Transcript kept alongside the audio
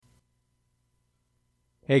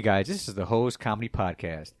Hey guys, this is the HoZ Comedy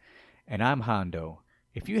Podcast, and I'm Hondo.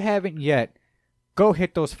 If you haven't yet, go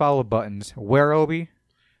hit those follow buttons. Where, Obi?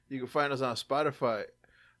 You can find us on Spotify,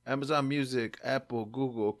 Amazon Music, Apple,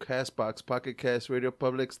 Google, Castbox, Pocket Cast, Radio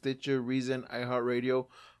Public, Stitcher, Reason, iHeartRadio,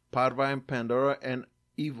 Podvine, Pandora, and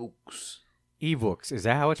eVoox. eVoox, is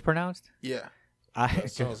that how it's pronounced? Yeah. That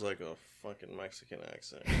sounds like a fucking Mexican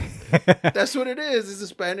accent. That's what it is. It's a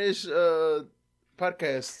Spanish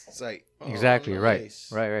podcast site. Exactly,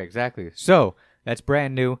 nice. right, exactly. So, that's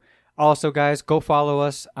brand new. Also, guys, go follow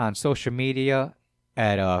us on social media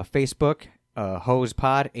at Facebook, HoZ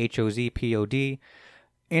Pod, HOZPOD,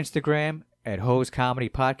 Instagram at HoZ Comedy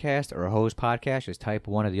Podcast or HoZ Podcast. Just type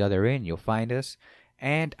one or the other in, you'll find us.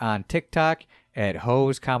 And on TikTok at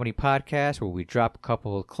HoZ Comedy Podcast, where we drop a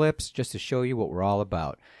couple of clips just to show you what we're all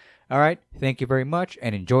about. All right, thank you very much,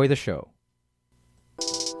 and enjoy the show.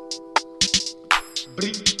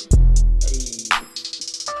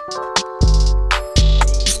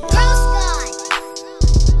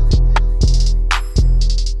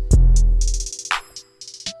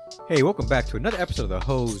 Hey, welcome back to another episode of the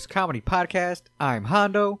HoZ Comedy Podcast. I'm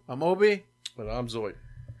Hondo. I'm Obi. And I'm Zoid.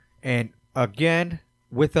 And again,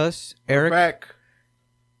 with us, Erik. We're back.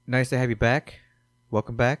 Nice to have you back.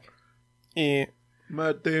 Welcome back.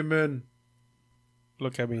 Matt Damon.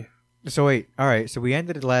 Look at me. So wait, all right. So we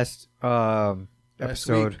ended the last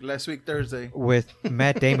episode Last week, Thursday. with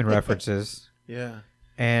Matt Damon references. Yeah.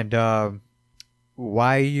 And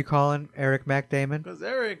why are you calling Erik Matt Damon? Because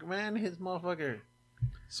Erik, man, his motherfucker.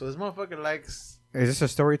 So his motherfucker likes... Is this a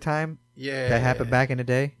story time Yeah. that happened back in the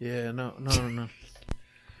day? Yeah, no.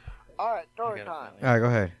 All right, story time. All right, go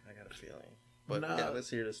ahead. I got a feeling. But No. yeah, let's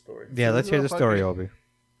hear the story. Yeah, let's hear the story, Obi.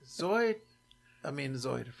 Zoid.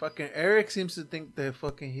 Fucking Erik seems to think that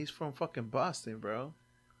he's from fucking Boston, bro.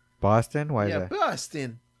 Boston? Why is Yeah, that?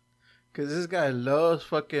 Boston. Because this guy loves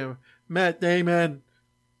fucking Matt Damon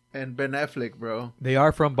and Ben Affleck, bro. They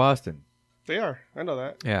are from Boston. They are. I know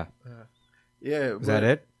that. Yeah. Yeah. Is that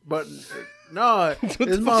it? But no,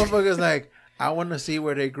 this motherfucker's like, I want to see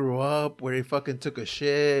where they grew up, where they fucking took a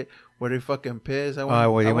shit, where they fucking pissed. You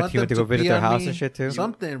went to go visit their house and shit too?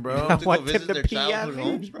 Something, bro. I To want go them visit to their pee childhood on me.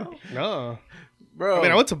 homes, bro. No. Bro. I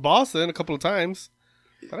mean, I went to Boston a couple of times.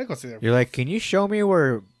 I didn't go see them. You're like, can you show me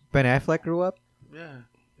where Ben Affleck grew up? Yeah.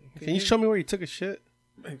 Can you show me where you took a shit?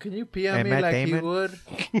 Can you pee on And me Matt like Damon? you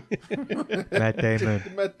would? Matt Damon.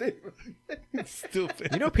 Matt Damon. Stupid.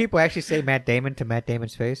 You know people actually say Matt Damon to Matt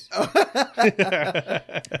Damon's face?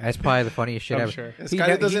 That's probably the funniest shit I'm ever. sure.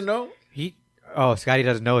 Scotty doesn't know? Scotty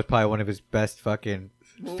doesn't know is probably one of his best fucking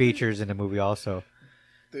features in the movie also.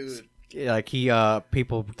 Dude. Like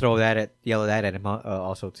people yell that at him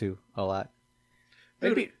also too a lot.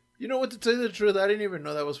 Dude, you know what, to tell you the truth, I didn't even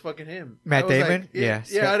know that was fucking him. Matt I was Damon? like, Yeah.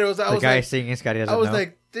 Yeah, I was the guy like, singing Scotty doesn't I was know.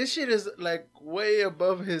 like, this shit is like way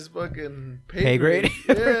above his fucking Pay grade?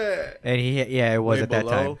 Yeah. And it was Way at that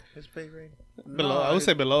below time. His pay grade? Below. No, I would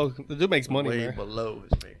say below. The dude makes money, Way man. below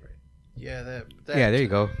his pay grade. Yeah, that Yeah, there you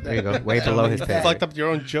go. Way below his pay You fucked grade. up your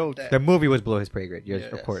own joke. That- The movie was below his pay grade, yes,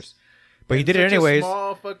 Yes. of course. But he did it Such a anyways.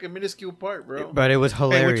 small fucking minuscule part, bro. But it was Hey,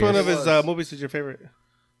 hilarious. which one of his Was. movies is your favorite?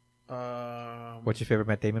 What's your favorite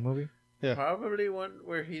Matt Damon movie? Yeah. Probably one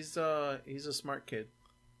where he's a smart kid.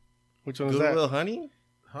 Which one was Goodwill that? Hunting?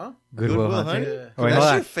 Huh? Goodwill Hunting? Hunting. Yeah. Oh, wait, That's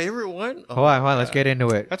hold your on. favorite one? Oh, Hold on. my Let's God. get into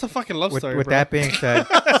it. That's a fucking love story, With bro. that being said,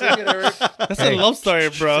 Sing it, Erik. That's Hey. a love story,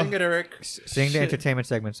 bro. Sing it, Erik. sing the Shit. entertainment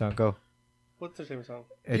segment song. Go. What's the name song?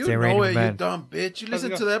 It's You in know Raining it, you Men. dumb bitch. You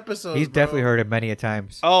listen go. to the episode. He's definitely heard it many a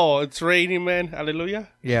times. Oh, it's Raining Man. Hallelujah.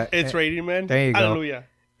 Yeah. It's Raining Man. There you go. Hallelujah.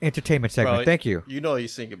 Entertainment segment. Bro, Thank you. You know you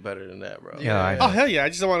sing it better than that, bro. Yeah, I Oh, know. hell yeah. I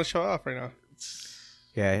just don't want to show off right now.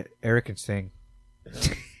 Yeah, Erik can sing.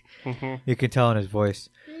 Mhm. You can tell in his voice.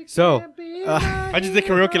 So, I just did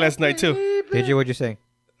karaoke last night, too. did you? What'd you sing?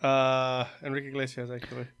 Enrique Iglesias,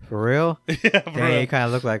 actually. For real? Yeah, bro. Dang, you kind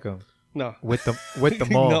of look like him. No. With the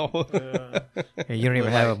mole. No. And you don't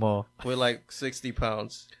even have a mole. With like 60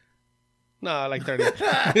 pounds. No, like 30.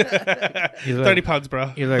 You look 30 pounds,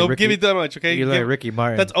 bro. you look Don't Ricky- give me that much, okay? You look like Ricky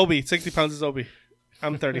Martin. That's Obi. 60 pounds is Obi.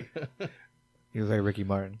 I'm 30. You look like Ricky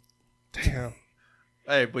Martin. Damn.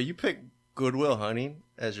 Hey, but you picked Goodwill Hunting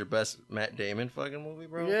as your best Matt Damon fucking movie,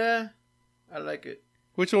 bro? Yeah, I like it.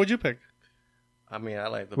 Which one would you pick? I mean, I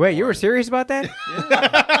like the Wait, you were boring- serious about that?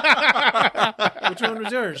 Which one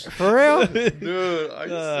was yours? For real? Dude, I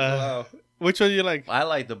just, wow. Which one do you like? I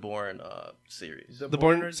like the Bourne series. The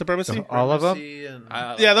Born Supremacy? All of them?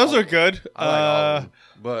 And Yeah, those are good. I like all of them.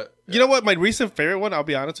 But You know what? My recent favorite one, I'll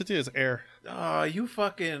be honest with you, is Air. oh, you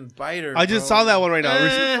fucking biter. I just bro. saw that one right now.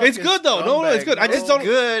 It's good though. No, it's good. I just don't.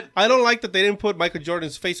 good. I don't like that they didn't put Michael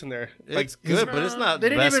Jordan's face in there. Like, It's good, but it's not They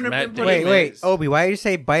the didn't best even Matt put Damon. Wait, Damon's- Obi, why did you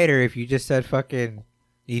say biter if you just said fucking...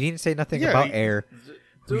 You didn't say nothing Yeah, about he- air.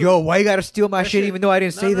 Dude, Yo, why you gotta steal my that shit even though I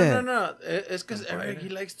didn't say that? No. It's because Eric, he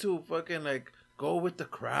likes to fucking like go with the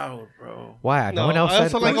crowd, bro. Why? No No, one else I said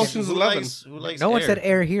also like fucking- Ocean's 11. Who likes No one Air? said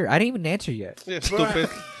air here. I didn't even answer yet. yeah, stupid.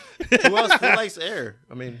 Who else who likes Air?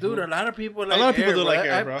 I mean, Dude, a lot of people like lot of people Air, do bro. like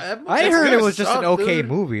Air, bro. I it's heard good it was just an stuff, okay dude.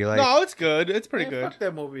 movie. Like, No, it's good. It's pretty Man, good. Fuck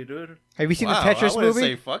that movie, dude. have you seen wow, the Tetris I wouldn't movie?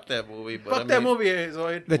 say fuck that movie, but Fuck I that mean, movie,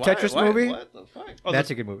 Zoid. The Tetris movie? What the fuck? Oh,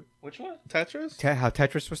 That's a good movie. Which one? Tetris? How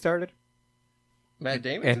Tetris was started? Matt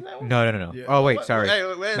Damon's And in that one? no. Yeah. Oh wait, What? sorry. Hey,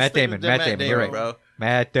 let's Matt stick Damon. with the Matt Damon. You're right, bro.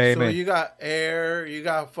 Matt So Damon. you got Air, you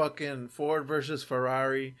got fucking Ford versus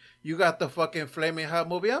Ferrari, you got the fucking Flaming Hot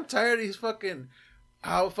movie. I'm tired of these fucking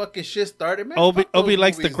how fucking shit started, man. Obi Fuck those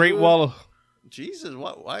likes the movies, Great dude. Wall. Jesus,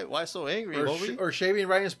 why so angry, Or, Obi? or Shaving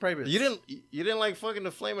Ryan's Privates. You didn't like fucking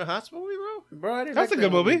the Flaming Hots movie, bro? bro. I didn't That's like a that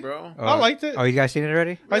good movie. bro. Oh, I liked it. Oh, you guys seen it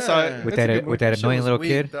already? I saw Yeah. it. With It's a good that movie. that Shit annoying was little weak,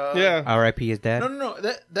 kid. dog. Yeah. R.I.P. his dad. No.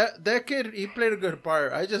 That kid, he played a good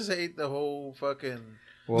part. I just hate the whole fucking.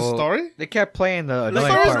 The story? They kept playing the annoying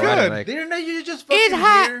story's part. right? good. Like, Didn't you just fucking it's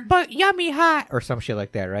hot, hear? but yummy hot, or some shit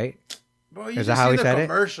like that, right? Bro, you Is just that how see he the said it?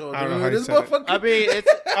 commercial, dude. I don't know how he This said it. motherfucker. I mean, it's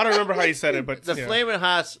I don't remember how you said it, but the yeah. Flaming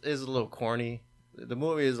Hots is a little corny. The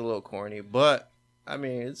movie is a little corny, but I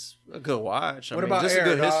mean, it's a good watch. I What mean, about just Air, a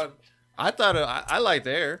good dog? I thought I liked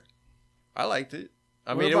Air. I liked it.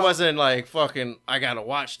 I What mean, about- it wasn't like fucking. I gotta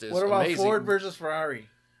watch this. What about Amazing. Ford versus Ferrari?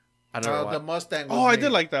 I never The watched. Mustang. was Oh, I made.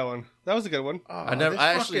 did like that one. That was a good one. Oh, I never- this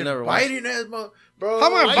I actually fucking never watched biting ass bro. How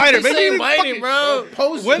am I Why biting? you say Maybe biting, fucking- bro?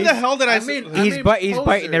 Posing. When the hell did I He's biting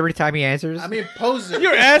poser. every time he answers. I mean, poser.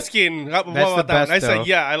 You're asking what the about that best, one. I though. said,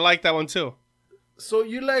 yeah, I like that one too. So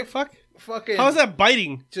you like Fuck. fucking? How is that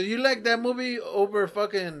biting? So you like that movie over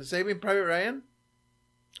fucking Saving Private Ryan?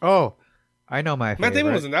 oh, I know my favorite. Matt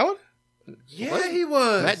Damon was in that one? Yeah, What? he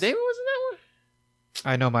was. Matt Damon was in that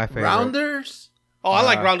one. I know my favorite. Rounders. Oh, I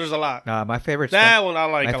like Uh, Rounders a lot. Nah, my favorite. That one I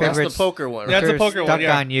like my a lot. That's favorite- the poker one. That's a Stuck poker one.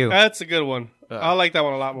 Yeah. on You. That's a good one. I like that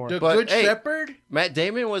one a lot more. The But, Good hey, Shepherd. Matt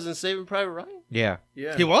Damon was in Saving Private Ryan. Yeah,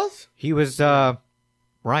 Yeah. He was? he was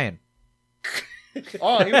Ryan.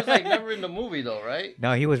 Oh, he was like never in the movie though, right?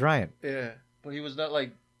 No, he was Ryan. Yeah. But he was not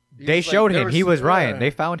like. he They was, like, showed him. never He was yeah. Ryan. They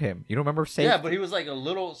found him. You don't remember? Yeah, but he was like a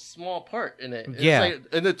little small part in it. It's Yeah.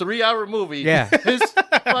 like, in the 3-hour movie. Yeah. His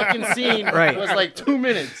fucking scene Right. was like 2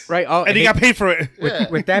 minutes. right. Oh, And he got paid for it. Yeah.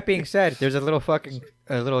 With that being said, there's a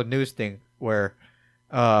little news thing where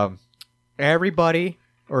everybody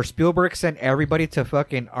or Spielberg sent everybody to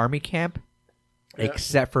fucking army camp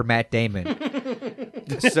except for Matt Damon.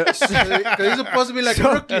 so, Because he's supposed to be like a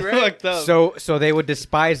rookie, That's right? fucked up. so they would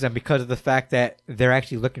despise him because of the fact that they're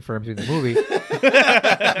actually looking for him through the movie. You know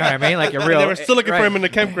what I mean? Like a And real. they were still looking for right. him in the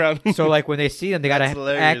campground. So like when they see him, they gotta That's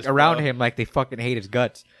hilarious, act around bro. him like they fucking hate his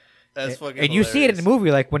guts. That's fucking And you see it in the hilarious.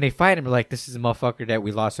 movie, like when they fight him, like this is a motherfucker that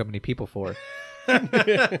we lost so many people for.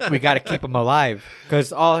 We got to keep him alive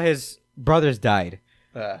because all his brothers died,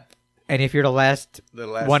 and if you're the last The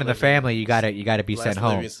one in the living- family, you gotta be last sent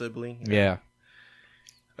home. living sibling. Yeah,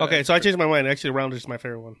 Okay, so I changed my mind. Actually, Rounders is my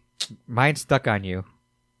favorite one. mine's Stuck on You.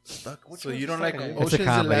 So you don't like It's a Ocean's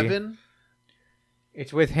comedy. 11?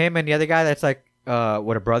 It's with him and the other guy that's like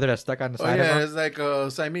with a brother that's stuck on the Oh side yeah, of him. it's like a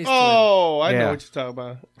Siamese Oh, I Yeah. know what you're talking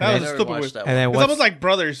about. That And was then- a Never stupid watched one. that And one. then It's what's almost like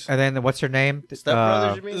brothers. and then what's her name? Step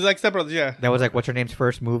Brothers, you It's mean? like Step Brothers, yeah. That was like what's her name's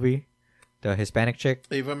first movie, the Hispanic chick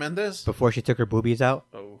twin. Eva Mendes. before she took her boobies out.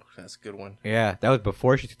 Oh, that's a good one. Yeah, that was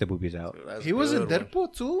before she took the boobies out. That's He a was in good one.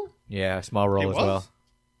 Deadpool too. Yeah, small role He as was? well.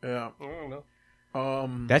 Yeah. I don't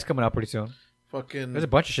know. That's coming out pretty soon. Fucking There's a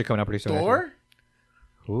bunch of shit coming out pretty soon. actually. Thor.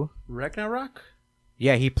 Who? Ragnarok.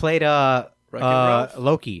 Yeah, he played Wreck-It Ralph?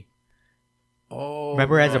 Loki. Oh,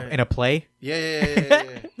 Remember as right. in a play? Yeah.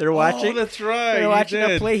 They're watching. Oh, that's right. They're you watching a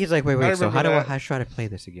did. play. He's like, wait. I So remember how should I play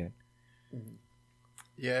this again?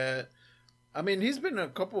 Yeah. I mean, he's been a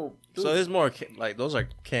couple. So there's more like those are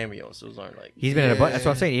cameos. Those aren't like He's been in a bunch. That's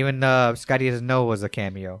what I'm Yeah. saying. Even Scotty Doesn't Know was a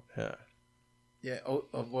cameo. yeah. Yeah. Oh,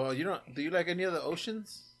 well, you don't. Do you like any of the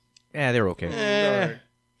oceans? Yeah, they're okay. Eh,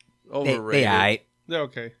 overrated. They aight. They're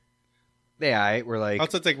okay. They aight. We're like, I'll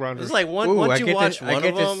still take Rounders. It's like ooh, once I you get watch to, one I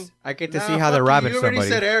get of to, them. I get to Nah, see how fuck they're you. robbing You already somebody.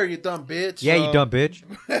 said air, you dumb bitch. Yeah, you So- dumb bitch.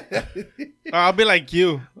 I'll be like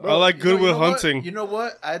you. I like Goodwill Hunting. You know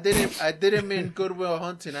what? I didn't mean Goodwill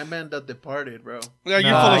Hunting. I meant The Departed, bro. Yeah,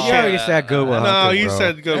 you're full of you shit. already said Goodwill No, Hunting, you bro.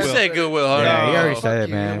 said You Goodwill. said Goodwill Hunting. Yeah, you already Fuck said it,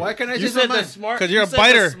 you. man. Why can't I You just said mine? the smart. 'Cause you're you a said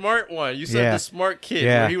biter. The smart one. You said Yeah. the smart kid.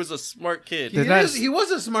 Yeah. Where he was a smart kid. He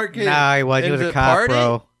was a smart kid. Nah, he was. He In was a the cop, party?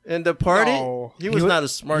 bro. In the party, No. he was not a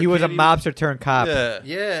smart. He was a kid. mobster turned cop. Yeah.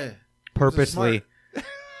 Yeah. Purposely.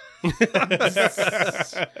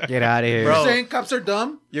 Get out of here. Bro. You're saying cops are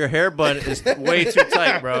dumb? Your hair bun is way too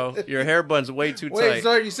tight, bro. Your hair bun's way too Wait, tight.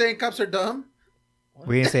 sorry, you saying cops are dumb?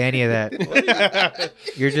 We didn't say any of that.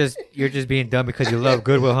 You're just being dumb because you love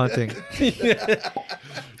Goodwill Hunting.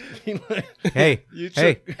 Hey, You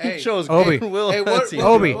hey, chose Obi. Goodwill Hey, Hunting.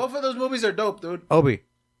 Obi. both of those movies are dope, dude. Obi.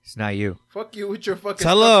 It's not you. Fuck you with your fucking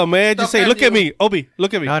Tell him, man. Just say, stuck look on at you. me. Obi,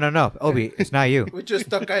 look at me. No, Obi. It's not you. With your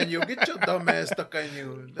stuck on you. Get your dumb ass stuck on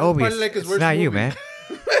you. That's Obi, probably like his it's worst not you, movie. man.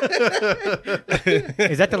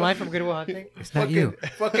 Is that the line from Goodwill Hunting? It's not you.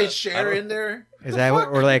 Fucking Cher in there. Is that what?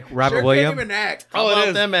 Or like Robert Cher Williams? can't even act. How Oh, it about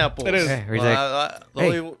is. them apples? It is. Yeah, he's Well, like, the hey,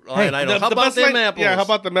 only line I know. The- How the about best them line- apples? Yeah, how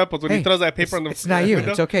about the apples when he Hey, throws that paper on the It's not you.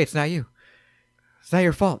 window? It's okay. It's not you. It's not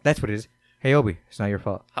your fault. That's what it is. Hey, Obi. It's not your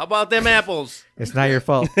fault. How about them apples? It's not your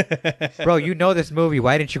fault. Bro, you know this movie.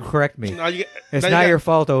 Why didn't you correct me? Now you- It's now you not got- your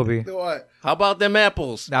fault, Obi. What? How about them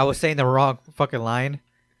apples? I was saying the wrong fucking line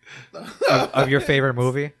of your favorite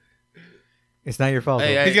movie. It's not your fault.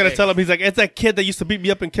 Hey, Obi. He's gonna tell him. He's like, it's that kid that used to beat me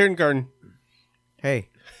up in kindergarten. Hey,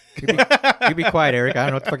 you be quiet, Eric. I don't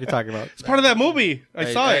know what the fuck you're talking about. It's part of that movie. I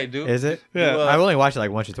saw it Dude. Is it? Yeah. Do, I've only watched it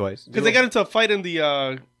like once or twice. because they got into a fight in the,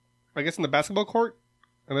 I guess in the basketball court,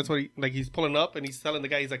 and that's what he's pulling up and he's telling the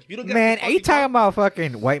guy, he's like, if you don't get Man, off the are you fucking talking about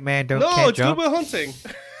fucking white man car-" don't No, can't it's jump Goodwill Hunting.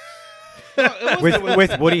 No, it wasn't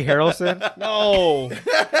with Woody Harrelson? No,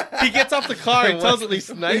 he gets off the car and tells Wesley he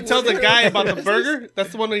Snipes. tells the guy about the burger.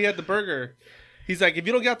 That's the one where he had the burger. He's like, if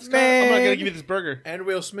you don't get off this car, I'm not Man. gonna give you this burger. And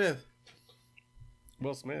Will Smith.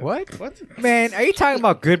 Will Smith. What? What? Man, are you talking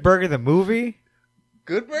about Good Burger the movie?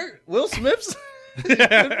 Good burger? Will Smith's?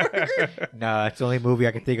 No, it's the only movie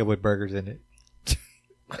I can think of with burgers in it.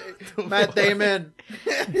 Matt Damon.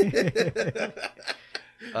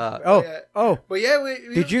 Oh, Yeah. oh, But yeah,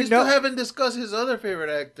 Did you we still know- haven't discussed his other favorite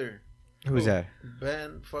actor. who's that?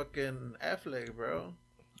 Ben fucking Affleck, bro.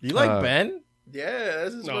 You like Uh, Ben? Yeah,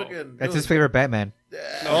 that's his No. fucking... That's his favorite Batman.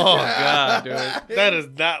 Oh, God, dude. That is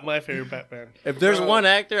not my favorite Batman. If there's Bro. one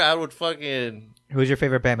actor, I would fucking Who's your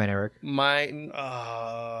favorite Batman, Eric? mine.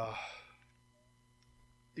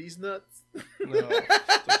 These nuts. No.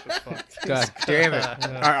 God damn it!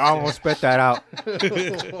 I almost spit that out.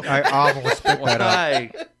 I almost spit that out.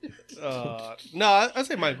 Why? No, I'd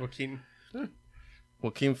say Michael Keaton.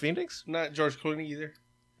 Joaquin Phoenix? Not George Clooney either.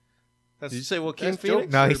 Did you say Joaquin That's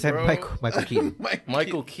Phoenix? No, he Sure, said bro. Michael Keaton.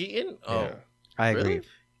 Michael Keaton? Oh. Yeah. I agree. Really?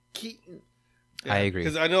 Keaton. I agree.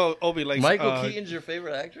 Because I know Obi likes Michael Keaton's your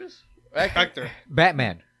favorite actress? actor.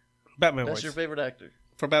 Batman. Batman That's voice. your favorite actor.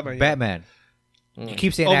 For Batman. Yeah. Batman. You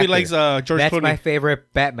keep saying Obi actor. likes George That's Clooney. my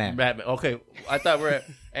favorite Batman. Batman. Okay, I thought we were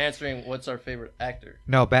answering what's our favorite actor.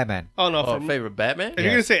 No, Batman. Oh no, Oh, for me. favorite Batman? If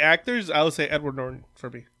you're gonna say actors, I would say Edward Norton for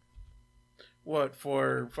me. What,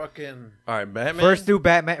 for fucking... All right, Batman. First do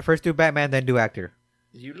Batman, then do actor.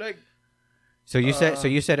 You like So you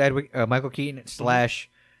said Michael Keaton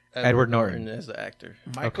 / Edward Norton. as the actor.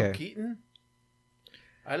 Michael Okay. Keaton?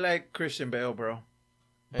 I like Christian Bale, bro.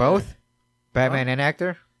 Both? Batman and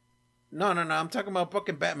actor? No. I'm talking about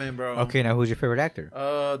fucking Batman, bro. Okay, now who's your favorite actor?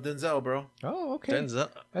 Denzel, bro. Oh, okay. Denzel.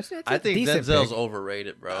 That's I think decent Denzel's pick.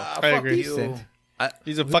 overrated, bro. Fuck agree. you. Decent.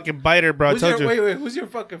 He's a fucking biter, bro. I Who's told your, you. wait, who's your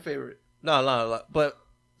fucking favorite? No. But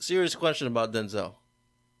serious question about Denzel.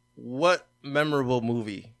 What memorable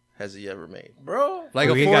movie has he ever made? Bro? Like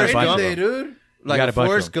Oh, a he got a Forrest bunch Gump? of Day, dude. Like got a a bunch of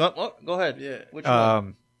Forrest them. Gump? Oh, go ahead. Yeah. Which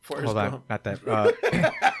one? Forrest Hold on, Gump. not that.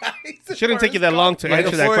 Shouldn't take you that long to Like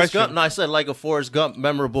answer a that Forrest question. Gump? No, I said like a Forrest Gump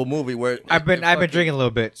memorable movie where I've been drinking a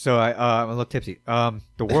little bit, so I'm a little tipsy.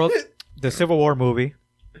 The Civil War movie,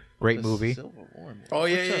 great movie. Civil War movie. Oh,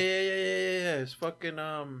 yeah. What's up? It's fucking,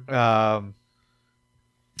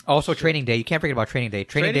 Also, Training Day. You can't forget about Training Day.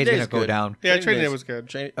 Training Day's Day gonna is go good. down. Yeah, Training Training Day Day's- was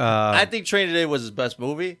good. I think Training Day was his best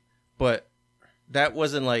movie, but that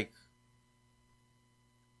wasn't like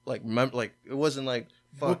it wasn't like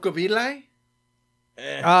fuck. Book of Eli?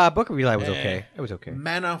 Book of Eli was okay. It was okay.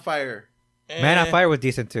 Man on Fire. Man on Fire was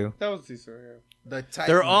decent too. That was decent. Yeah. The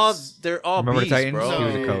Titans. They're all Remember bees, the Titans? bro. He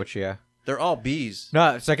was a No. coach. Yeah. They're all bees.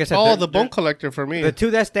 No, it's like I said. Oh, the the Bone Collector for me. the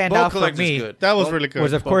two that stand Bone out for Collector's me good. That was Bone- really good.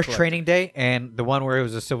 was of Bone course Collector. Training Day and the one where it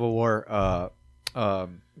was a Civil War.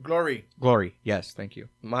 Glory. Glory. Yes, thank you.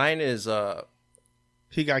 Mine is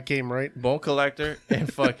He got game, right? Bone Collector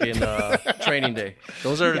and fucking Training Day.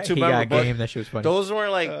 Those are the two He got memorable. game. That shit was funny. Those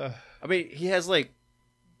weren't like. I mean, he has like,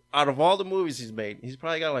 out of all the movies he's made, he's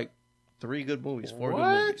probably got like 3 good movies, 4 good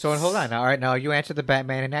movies. So hold on. All right, now you answered the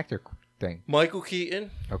Batman and actor thing. Michael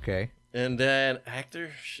Keaton, Okay. and then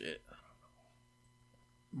actor. Shit.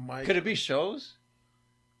 Could it be shows?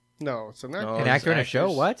 No, it's an actor. No. An it's actor in a show?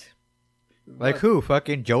 actors. What? Like who?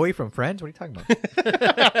 Fucking Joey from Friends? What are you talking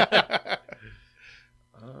about?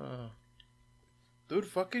 Dude,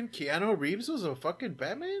 fucking Keanu Reeves was a fucking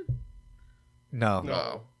Batman? No.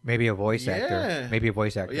 No. Maybe a voice Yeah. actor. Maybe a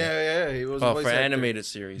voice actor. Yeah, he was a Oh, voice for actor. animated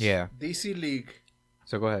series. Yeah. DC League.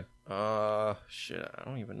 So go ahead. Shit. I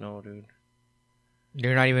don't even know, dude.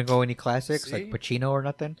 You're not even going any classics See? like Pacino or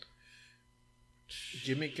nothing?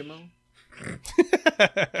 Jimmy Kimmel.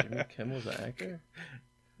 Jimmy Kimmel's an actor.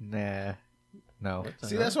 Nah. No. What the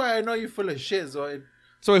See, hell? that's why I know you full of shit, Zoid.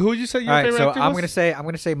 So who would you say your All right, favorite so actor I'm was?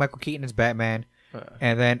 gonna say Michael Keaton is Batman, Uh,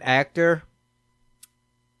 and then actor.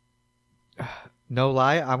 No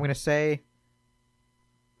lie, I'm gonna say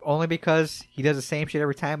only because he does the same shit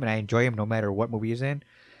every time, and I enjoy him no matter what movie he's in.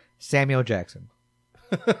 Samuel Jackson,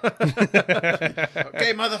 Okay,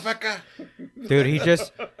 motherfucker. dude, he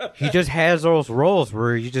just has those roles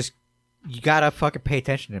where you gotta fucking pay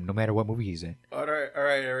attention to him no matter what movie he's in. All right,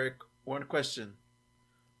 Eric. One question.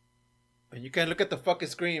 And you can't look at the fucking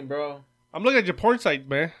screen, bro. I'm looking at your porn site,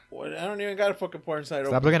 man. What? I don't even got a fucking porn site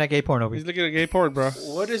Stop open. looking at gay porn over He's here. looking at gay porn, bro.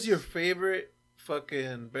 What is your favorite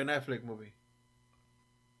fucking Ben Affleck movie?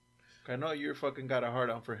 I know you fucking got a hard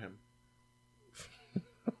on for him.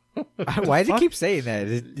 Why does he keep saying that?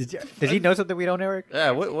 Did he know something we don't, Eric?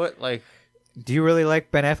 yeah. What? Like. Do you really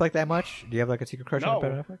like Ben Affleck that much? Do you have like a secret crush on No.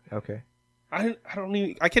 Ben Affleck? Okay. I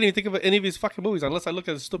can't even think of any of his fucking movies unless I look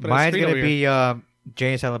at the stupid ass Mine's screen gonna over here. be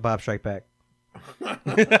Jay and Silent Bob Strike Back.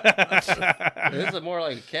 This is more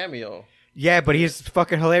like a cameo. Yeah, but he's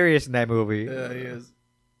fucking hilarious in that movie. Yeah, he is.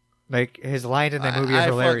 Like his lines in that movie are I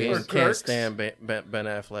hilarious. fucking can't stand Ben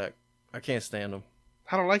Affleck. I can't stand him.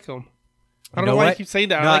 I don't like him. I You don't know why what? you keep saying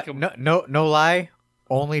that. No, I like him. no lie.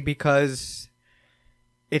 Only because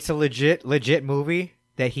it's a legit movie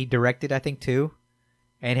that he directed, I think, too,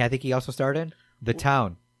 and I think he also starred in The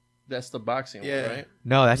Town. That's the boxing Yeah. one, right?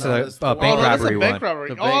 No, that's No, a that's the bank one. Oh, no, that's a robbery bank one. robbery.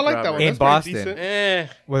 The Oh, I bank like that one. robbery. In That's pretty Boston. decent.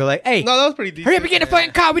 Where they're like, "Hey, No, that was pretty decent. hurry up and get in the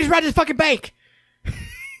fucking car. We just robbed this fucking bank."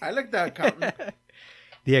 I like that accountant.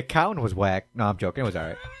 The accountant was whack. No, I'm joking. It was all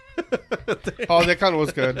right. Oh, that kind of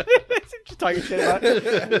was good. Just talking shit about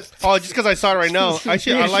it. Oh, just because I saw it right now.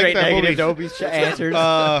 Actually, I like Straight that movie. negative Dobie's answers.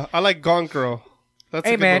 I like Gone Girl. That's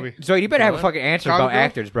Hey a good man, movie. so you better have a What? fucking answer Gone about Girl?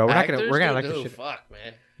 actors, bro. We're not gonna Actors, like dude, this shit. Fuck,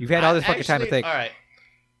 man. You've had all this fucking time to think. All right.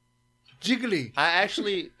 Jiggly. I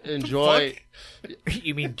actually enjoy.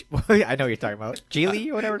 You mean I know what you're talking about. Geely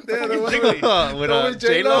or whatever. Yeah, the one With with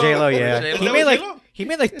J-Lo? J-Lo, yeah. J-Lo? He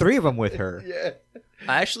made like 3 of them with her. Yeah.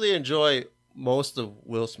 I actually enjoy most of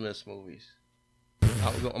Will Smith's movies. I'm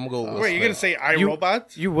gonna go. With Will Wait, you're gonna Smith. say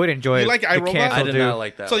iRobot? You would enjoy You like the iRobot? cancel I did dude. not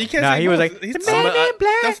like that. So one. you can't Nah, say he was both. like, He's "The dumb- Man in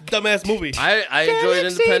Black, That's a dumbass movie. I enjoyed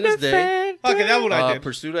Independence Day. Okay, that one I did.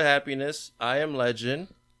 Pursuit of Happiness. I Am Legend.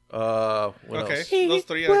 What Okay. else? He Those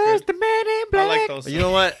 3 are was good. the Man in I Black. like those. You know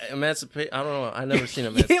what? Emancipate. I don't know. I never seen You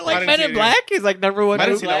Emancipate. like didn't Men see in it Black? Is like number one. I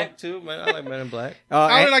didn't movie. see Black too, man. I like Men in Black. I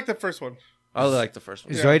and only like the first one. I really like the first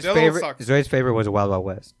one. Yeah, Zoid's the other one favorite. sucks. Zoid's favorite was Wild Wild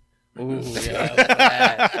West. Ooh, yeah,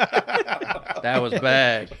 that was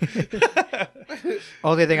bad.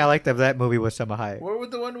 Only thing I liked of that movie was Selma Hayek. What was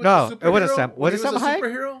the one with No, the it wasn't superhero? Sam- was He it Salma a Hayek?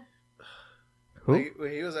 superhero? Who?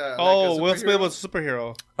 He was a. Oh, like a Will Smith superhero? was a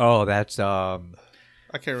superhero. Oh, that's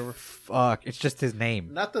I can't remember. fuck. It's just his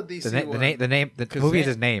name. Not the DC The one. name. The movie is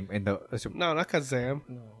his name in the. No, not Kazam.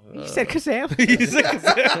 You said Kazam. He said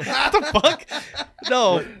Kazam. What the fuck?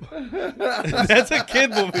 No. That's a kid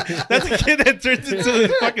movie. That's a kid that turns into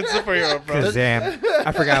the fucking superhero, bro. Kazam.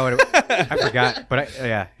 I forgot what. I forgot, but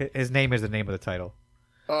yeah, his name is the name of the title.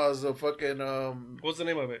 Oh, so fucking What's the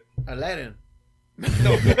name of it? Aladdin.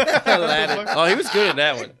 Aladdin. Oh, he was good at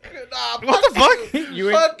that one. What the fuck?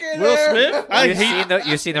 You Fucking Will Smith.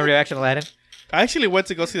 you seen the reaction, Aladdin? I actually went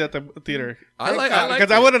to go see that at the theater. I like.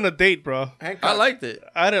 Because I went on a date, bro. I liked it.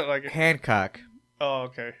 I didn't like it. Hancock. Oh,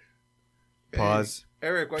 okay. Pause.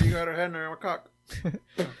 Eric, why you got her head in her cock?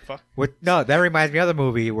 Fuck. No, that reminds me of the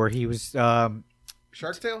movie where he was.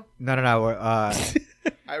 Shark Tale? No.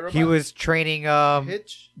 iRobot? He was training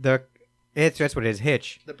Hitch? that's what it is.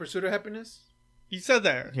 Hitch. The Pursuit of Happiness? You said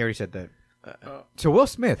that. He already said that. Oh. So Will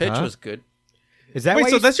Smith, Hitch huh? was good. Is that Wait, why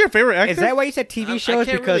so you, that's your favorite actor? is that why you said TV I shows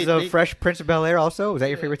can't because really of think- Fresh Prince of Bel Air? Also, was that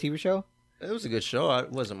your favorite TV show? It was a good show. It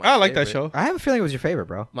wasn't my I like that favorite. show. I have a feeling it was your favorite,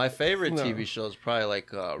 bro. My favorite No. TV show is probably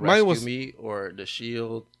like Mine Rescue was- Me or The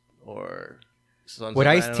Shield or Sons With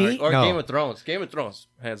of Ice-T? Anarchy or No. Game of Thrones. Game of Thrones,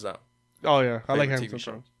 hands down. Oh yeah, I like Favorite Game TV of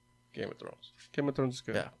show. Thrones. Game of Thrones. Game of Thrones is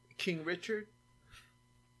good. Yeah. King Richard.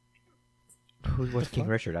 What's King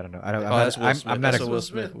Richard? I don't know. I don't. Oh, that's Will Smith. I'm not That's a. a Will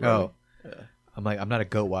Smith. Oh, Yeah. I'm not a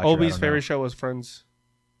goat watcher. Obi's I don't favorite show was Friends.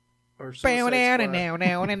 Or Bow Suicide down Squad. and now,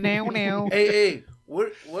 now and now, now. Hey,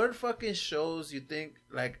 what fucking shows you think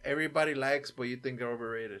like everybody likes, but you think are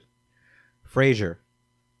overrated? Frasier.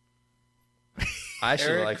 I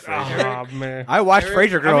actually Eric? like Frasier. Eric? Oh man. I watched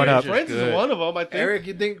Eric- Frasier growing I up. mean, Friends is good. one of them. I think. Eric,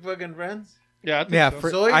 you think fucking Friends? Yeah, I think Yeah, so.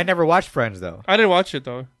 Zoe? I never watched Friends though. I didn't watch it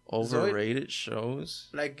though. Overrated shows.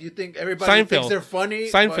 Like you think everybody Seinfeld. thinks they're funny,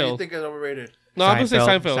 but you Seinfeld. think it's overrated? No, I'm gonna say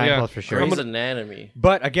Seinfeld. Yeah. Seinfeld for sure. Grey's Anatomy.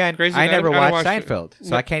 But again, Grey's I never Anatomy, I watched didn't watch Seinfeld, so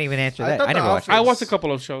No. I can't even answer I that. thought I never The watched Office- it. I watched a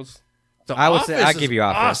couple of shows. The I would say- Office I'll give is you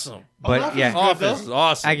Office. Awesome. But Office yeah, is good, Office is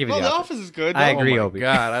awesome. I give you Oh, the The Office. Office is good. I Oh agree, my- Obi.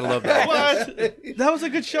 God, I love that. What? That was a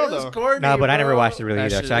good show It was though. corny. No, but I never bro. watched it really That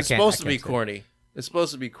either, shit- so I it's can't. supposed I to be can't say. corny. It's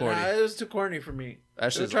supposed to be corny. Nah, it was too corny for me. That They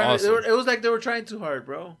were shit's trying to- awesome. it was like they were trying too hard,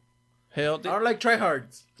 bro. Hell, I don't like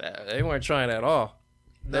tryhards. they weren't trying at all.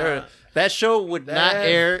 Nah. That show would not That,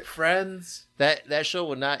 air. Friends. That show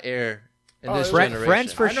would not air in Oh, this it was- generation.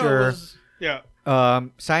 Friends for I know it sure. was- Yeah.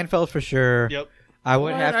 Seinfeld for sure. Yep. I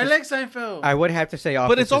would What? have. I To, like Seinfeld. I would have to say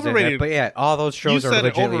Office. it's is in there, overrated. But yeah, all those shows You are said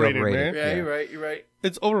legitimately overrated, overrated. yeah, Yeah. you're right. You're right.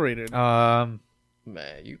 It's overrated. Um,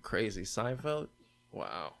 Man, you crazy, Seinfeld?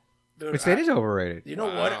 Wow. Dude, it is overrated. You know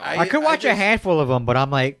what? Wow. I could watch a just- handful of them, but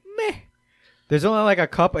I'm like, meh. There's only like a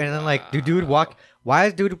couple, and then like, dude walk? Why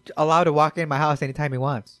is dude allowed to walk in my house anytime he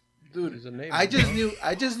wants? He's a Dude, neighbor, I just bro. knew.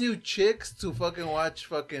 I just knew chicks to fucking watch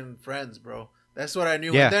fucking Friends, bro. That's what I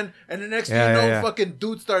knew. Yeah. And the next Yeah, thing you know, yeah, yeah. fucking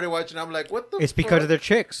dudes started watching. I'm like, what the? It's because of their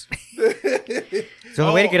chicks. their. It's the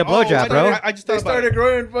only way to get a blowjob, bro. I just They thought about started it.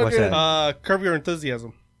 growing What's fucking. that? Curb Your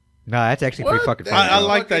Enthusiasm. No, that's actually pretty What? fucking That's funny. I bro.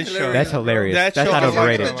 like that fucking show. That's hilarious. That That's show not is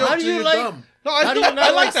overrated. awesome. How do you like? No, How do you I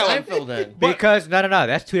not like that one. Seinfeld then? Because no,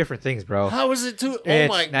 that's two different things, bro. How is it too? Oh It's,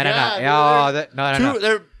 my no, god! no, no,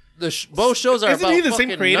 They're both shows are Isn't about he the same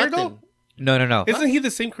fucking creator, nothing. no. Isn't he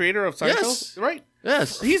the same creator of Seinfeld? Yes. Right.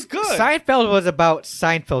 Yes, He's good. Seinfeld was about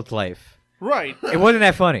Seinfeld's life. Right. It wasn't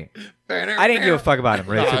that funny. I didn't give a fuck about him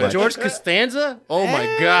really too much. George Costanza. Oh my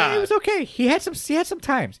It god! was okay. He had some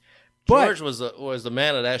times. But George was the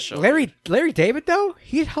man of that show. Larry David though,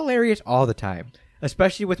 he's hilarious all the time.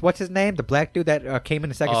 Especially with what's his name, the black dude that came in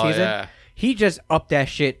the second Oh, season. yeah. He just upped that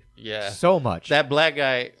shit Yeah. so much. That black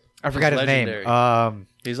guy. I forgot was his name. legendary.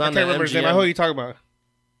 He's I on can't the remember his name. I know who you're talking about.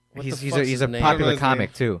 What he's the he's fuck's a, he's his a name? I don't know popular his comic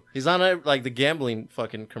name. too. He's on like the gambling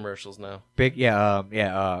fucking commercials now. Big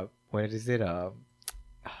what is it?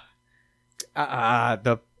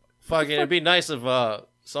 The Fucking, it'd be nice if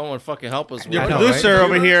someone fucking help us. Your I know, producer right?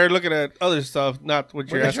 over here looking at other stuff, not what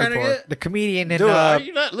you're What are you asking trying to for. get? the comedian in Dude, are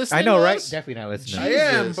you not listening? I know, to right? us? Definitely not listening. I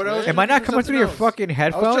am, Jesus, but I was man. Am I not looking for coming through your something else. fucking I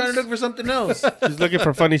headphones? was trying to look for something else. He's looking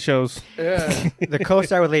for funny shows. Yeah. The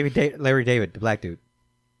co-star with Larry David, the black dude.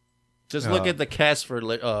 Just look Oh. at the cast for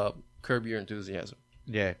Curb Your Enthusiasm.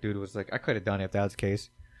 Yeah, dude was like, I could have done it if that was the case.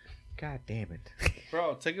 God damn it.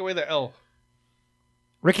 Bro, take away the L.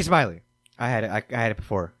 Ricky Smiley. I had it. I had it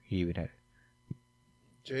before he even had it.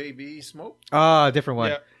 JB Smoke. Oh, different one.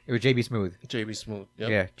 Yeah. It was JB Smooth. JB Smooth. Yep.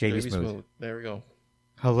 Yeah, JB Smooth. There we go.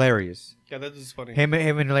 Hilarious. Yeah, that is funny. Him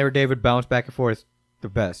and Larry David bounce back and forth. The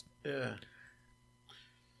best. Yeah.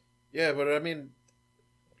 Yeah, but I mean,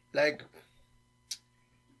 like,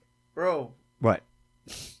 bro, What?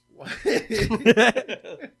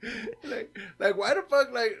 like why the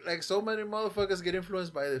fuck like so many motherfuckers get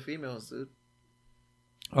influenced by the females, dude?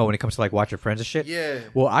 Oh, when it comes to like watching Friends and shit? Yeah.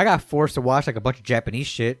 Well, I got forced to watch like a bunch of Japanese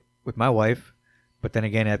shit with my wife. But then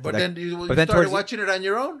again, But then you but then started towards the- watching it on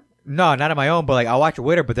your own? no, not on my own, but like I'll watch it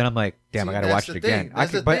with her, but then I'm like, damn, See, I gotta that's watch the it again. thing.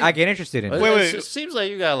 That's the But thing. I get interested in it. Wait. It seems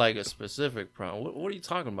like you got like a specific problem. What are you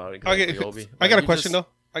talking about Okay, exactly, Obi? I got a you question just-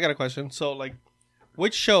 though. I got a question. So, like,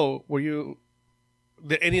 which show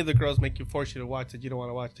did any of the girls make you force you to watch that you don't want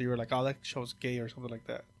to watch? That you were like, oh, that show's gay or something like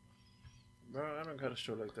that? Bro, I don't got a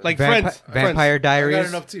show like that. Like Vampire Friends. I Diaries. got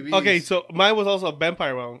enough TV. Okay, so mine was also a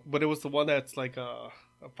vampire one, but it was the one that's like a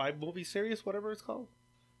 5-movie series, whatever it's called.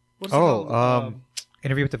 What's it Oh, called?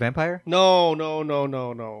 Interview with the Vampire? No.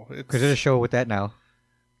 Because there's a show with that now.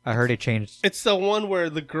 I heard it changed. It's the one where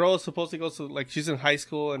the girl is supposed to go to, like, she's in high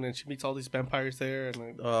school and then she meets all these vampires there.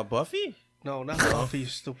 And then, Buffy? no, not Buffy, you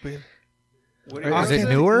stupid. What Is you it say?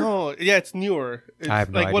 newer? No, yeah, it's newer. It's I have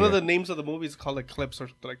no like one of idea. the names of the movies is called like Clips or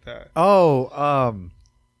something like that. Oh,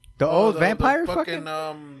 The old vampire the fucking.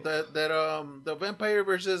 the vampire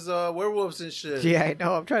versus werewolves and shit. Yeah, I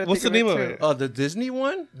know. I'm trying to. What's think the name it of too. it? Oh, the Disney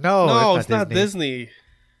one? No, it's not Disney.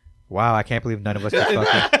 Wow, I can't believe none of us are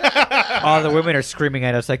fucking. All the women are screaming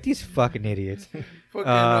at us like these fucking idiots.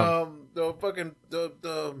 Fucking the fucking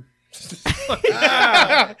the.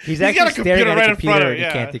 He's got a actually staring computer at right a in front computer of and him,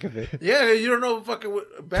 he can't yeah. think of it. Yeah, you don't know fucking what.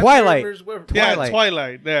 vampire Twilight. versus werewolf. Yeah, Twilight.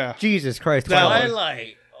 Twilight. Yeah. Jesus Christ, That Twilight.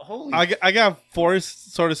 Twilight. Holy I got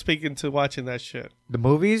forced, sort of speaking, to watching that shit. The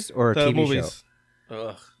movies or a The TV movies. show?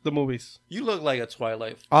 Ugh. The movies. You look like a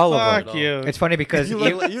Twilight. All of them. Fuck you. It's funny because You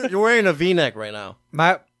look like, you're wearing a V-neck right now.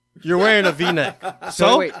 my. You're wearing a V-neck.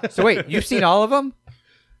 So wait, you've seen all of them?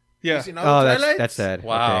 Yeah. You seen all Oh, the that's Twilights? sad.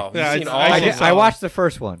 Wow. Okay. Yeah, You've seen I- all I of did- them. I watched the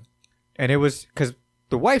first one, and it was because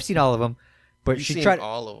the wife's seen all of them, but You've she seen tried.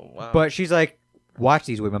 all of them. Wow. But she's like, watch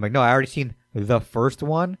these with me. I'm like, no, I already seen the first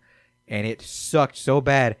one, and it sucked so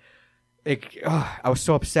bad. I was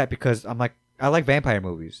so upset because I'm like, I like vampire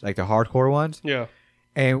movies, like the hardcore ones. Yeah.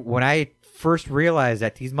 And when I first realized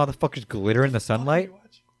that these motherfuckers glitter in the sunlight,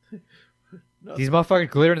 these motherfuckers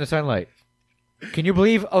glitter in the sunlight. Can you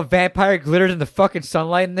believe a vampire glitters in the fucking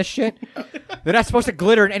sunlight in this shit? They're not supposed to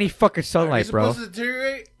glitter in any fucking sunlight, You're bro. supposed to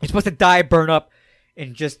deteriorate. You're supposed to die, burn up,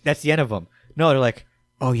 and just that's the end of them. No, they're like,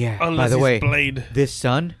 oh yeah. Unless by the he's way, Blade. this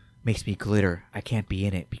sun makes me glitter. I can't be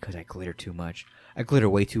in it because I glitter too much. I glitter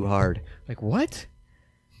way too hard. Like what?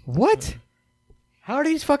 What? How do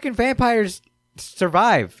these fucking vampires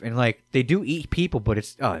survive? And like they do eat people, but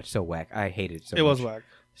it's so whack. I hate it so It much. was whack.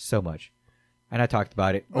 So much. And I talked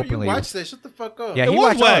about it Bro, you openly. watched that? Shut the fuck up. Yeah, It he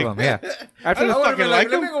was watched all whack. of them. Yeah. After I the would've fucking been like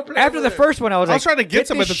let him? me go play after with the it. first one, I was I like, was trying to get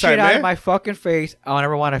some this at the shit time, out man. of my fucking face. I don't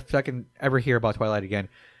ever want to fucking ever hear about Twilight again.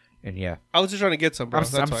 And yeah, I was just trying to get some, bro.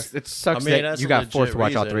 That's why. it sucks I mean, that that's you a got legit forced to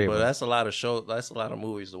watch all reason, three of but them. that's a lot of shows. That's a lot of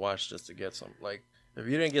movies to watch just to get some. Like, if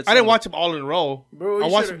you didn't get, I didn't watch them all in a row. Bro, you I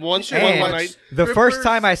watched should've- them once you should've And one watched night. the Strippers. first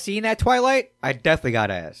time I seen that Twilight, I definitely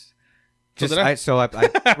got ass. did I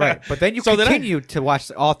right, but then you So did I. continued to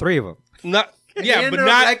watch all three of them. Not, yeah, ended but up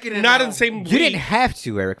not liking it not now. in the same week. You didn't have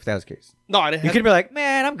to, Eric, if that was the case. No, I didn't. You Have could be like,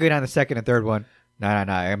 man, I'm good on the second and third one. No.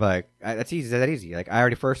 I'm like, that's easy. That easy. Like I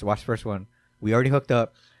already watched the first one. We already hooked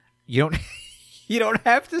up. You don't. You don't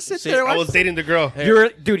have to sit See, there. And I watch was dating the girl. Hey,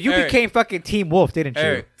 dude. You Eric. became fucking Team Wolf, didn't you?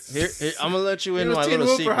 Eric, here, I'm gonna let you It in was my Teen little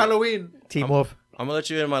Wolf secret. for Halloween. Team Wolf. I'm gonna let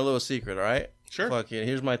you in my little secret. All right? Sure. Fucking.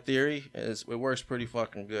 Here's my theory. It works pretty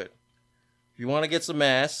fucking good. If you want to get some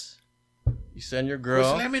ass, you send your We're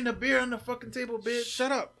girl. slamming the beer on the fucking table, bitch.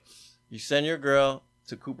 Shut up. You send your girl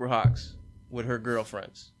to Cooper Hawks with her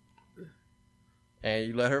girlfriends. And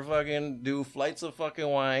you let her fucking do flights of fucking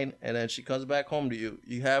wine, and then she comes back home to you.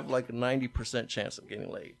 You have like a 90% chance of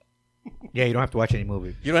getting laid. Yeah, you don't have to watch any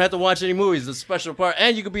movie. You don't have to watch any movies. It's a special part.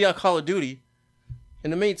 And you could be on Call of Duty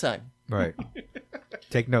in the meantime. Right.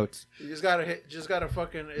 Take notes. You just gotta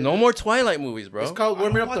fucking. No more Twilight movies, bro. It's called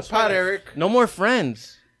warming up the watch pot, Twilight. Eric. No more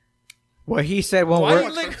Friends. What he said won't Why work.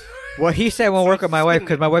 you like- What he said won't work with my wife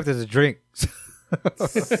because my wife doesn't drink.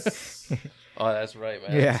 Oh, that's right,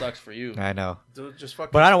 man. Yeah. It sucks for you. I know, Dude, just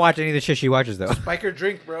fucking but I don't watch any of the shit she watches though. spike her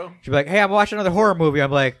drink, bro. She'll be like, "Hey, I'm watching another horror movie."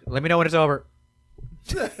 I'm like, "Let me know when it's over."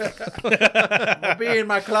 I'll be in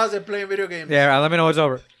my closet playing video games. Yeah, let me know when it's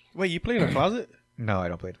over. Wait, you play in a closet? No, I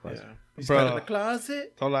don't play the closet. He's Bro. got in the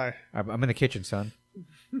closet. Don't lie. I'm in the kitchen, son.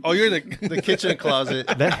 Oh, you're in The kitchen closet.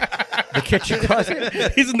 The kitchen closet.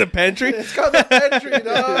 He's in the pantry. It's called the pantry,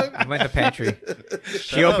 dog. I'm in the pantry.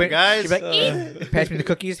 She up, opened, guys. She's like, "Eat." Pass me the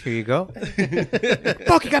cookies. Here you go.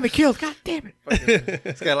 Fuck, you got me killed. God damn it.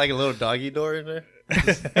 It's got like a little doggy door in there.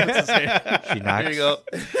 She knocks. There you go.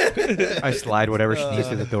 I slide whatever she needs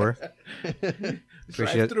to the door. So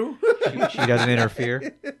she, Drive through. she doesn't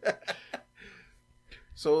interfere.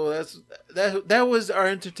 So that was our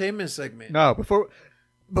entertainment segment. No,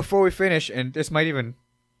 before we finish, and this might even.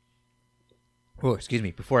 Oh, excuse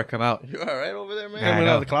me. Before I come out, You all right over there, man? Yeah, I Coming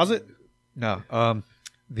know. out of the closet? no.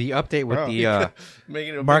 The update with Bro. the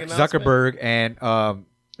Making a big Mark announcement? Zuckerberg and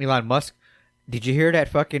Elon Musk. Did you hear that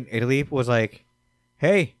fucking Italy was like,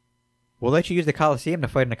 "Hey, we'll let you use the Coliseum to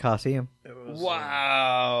fight in the Coliseum." It was,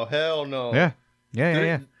 Wow. Hell no. Yeah.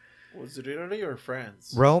 Yeah. Was it Italy or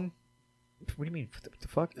France? Rome. What do you mean? What the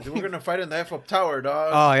fuck? They were gonna fight in the Eiffel Tower,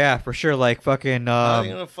 dog. Oh yeah, for sure. Like fucking How they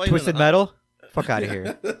gonna fight Twisted in Metal. Fuck out of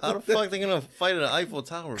here. How the fuck they gonna fight in the Eiffel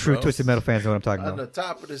Tower, True bro? Twisted Metal fans know what I'm talking On the about.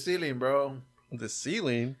 top of the ceiling, bro. The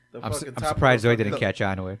ceiling. The I'm fucking top surprised of Zoe the didn't catch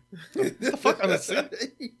on to it. The fuck on the ceiling?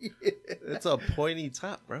 It's a pointy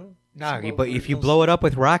top, bro. Nah, but if you blow it up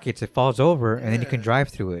with rockets, it falls over, and then you can drive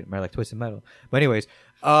through it. Like Twisted Metal. But anyways,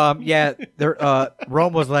 yeah,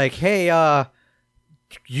 Rome was like, "Hey,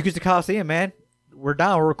 you use the Coliseum, man. we're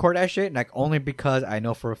down. We'll record that shit. And like only because I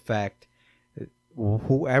know for a fact that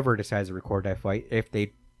whoever decides to record that fight, if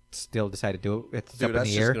they still decide to do it, it's up in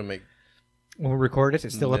the air. Gonna make when we record this,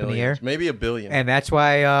 it's still up in the air. Maybe $1 billion. And that's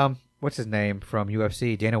why, what's his name from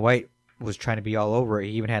UFC, Dana White, was trying to be all over it.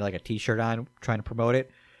 He even had like a T-shirt on trying to promote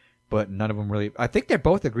it. But none of them really. I think they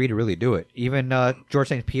both agreed to really do it. Even George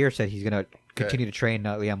St. Pierre said he's going to continue to train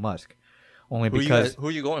Elon Musk. Only because. Who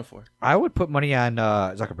are you going for? I would put money on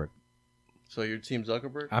Zuckerberg. So you're Team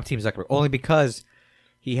Zuckerberg? I'm Team Zuckerberg. Only because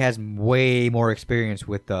he has way more experience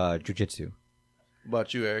with jiu-jitsu. What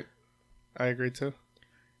about you, Eric? I agree too.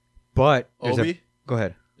 But. Obi? Go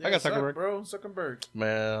ahead. Yeah, I got Zuckerberg. Bro, Zuckerberg.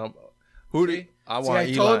 Man, who do you? I want I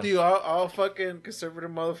Elon. told you, all fucking conservative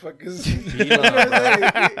motherfuckers.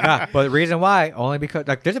 Elon, bro. Nah, but the reason why, only because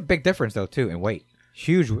like there's a big difference though too in weight.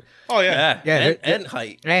 Huge. Oh yeah. Yeah, and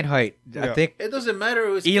height. And height. Yeah. I think It doesn't matter.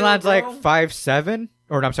 Who's Elon's skill, like bro. 5'7",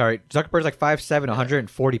 or no, I'm sorry, Zuckerberg's like 5'7",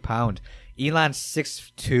 140 pounds. Elon's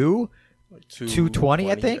 6'2",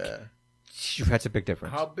 220, I think. Yeah. Phew, that's a big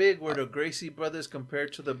difference. How big were the Gracie brothers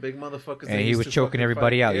compared to the big motherfuckers? And that he used was to choking fucking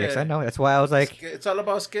everybody fight? out. Yes, I know. That's why I was like, It's all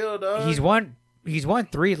about skill, dog. he's won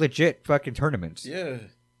 3 legit fucking tournaments. Yeah.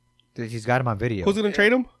 He's got him on video. Who's gonna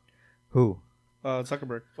train him? Who?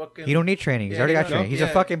 Zuckerberg. Fucking. He don't need training. He's Yeah, already he got don't- training. He's a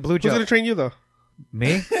yeah. fucking blue Who's Joe. gonna train you though?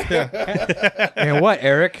 Me? Yeah. And what,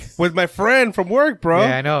 Eric? With my friend from work, bro.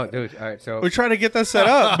 Yeah, I know, dude. All right, so We're trying to get that set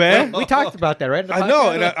up, man. we talked about that, right? in the I know,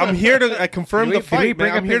 podcast? and I'm here to confirm Did we- the did we fight, bring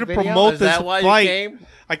man. I'm up here his to video? promote Is this that why you fight. came?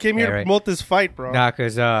 I came here Yeah, to right. promote this fight, bro. Nah,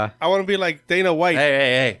 because I want to be like Dana White.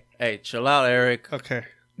 Hey, chill out, Eric. Okay.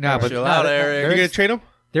 nah, but Chill out, Eric. You gonna train him?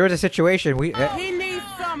 there was a situation He needs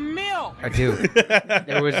some milk. I do.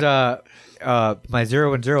 There was my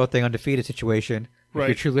 0-0 thing, undefeated situation. If you're a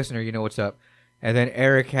Right. true listener, you know what's up. And then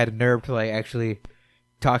Eric had a nerve to like actually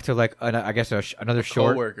talk to like I guess another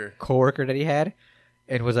short coworker that he had,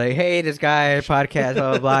 and was like, "Hey, this guy podcast, blah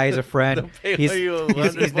blah blah. He's a friend. Pay He's you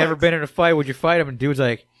he's never $100. been in a fight. Would you fight him?" And dude's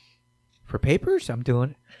like, "For papers, I'm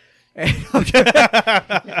doing." And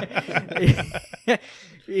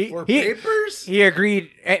For papers? He agreed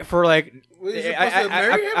for like. Was he supposed to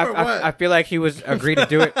marry him or what? I feel like he was agreed to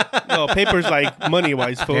do it. No, papers like money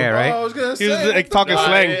wise, fool. Yeah, right. Oh, I was gonna say. He was what like the talking fuck?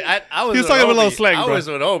 slang. I was He was with talking a little Obi. slang, I bro. was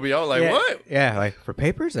with Obi. I was like, yeah, what? Yeah, like for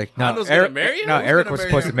papers, like no. Hondo's gonna marry him? No, Who's Eric gonna was marry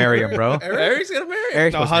supposed him? to marry him, bro. Eric's gonna marry him.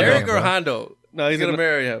 Eric's No, supposed to marry Eric him, or bro. Hondo? No, he's gonna gonna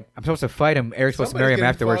marry him. I'm supposed to fight him. Eric's supposed to Somebody's marry him getting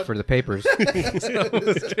afterwards fucked. for the papers.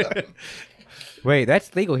 Wait,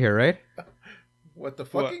 that's legal here, right? What the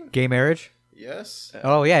fucking? Gay marriage? Yes.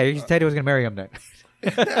 Oh yeah, he said he was gonna marry him then.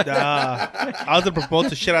 I was gonna promote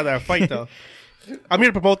the shit out of that fight, though. I'm here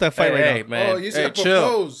to promote that fight right Hey, now. man. Oh, you said chill.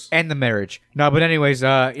 propose. And the marriage. No, but anyways,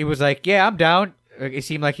 he was like, "Yeah, I'm down." Like, it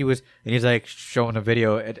seemed like he was, and he's like showing a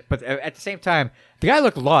video. But at the same time, the guy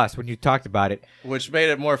looked lost when you talked about it. Which made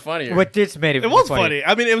it more funnier. What this made it? It was funny.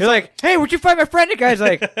 I mean, it was He's like, "Hey, would you fight my friend?" The guy's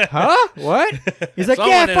like, "Huh? What?" He's like, Someone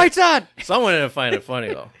 "Yeah, in fight's on." Someone didn't find it funny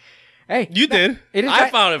though. Hey, you did. it is I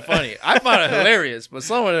found it funny. I found it hilarious, but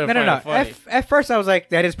someone didn't no. find it funny. At first, I was like,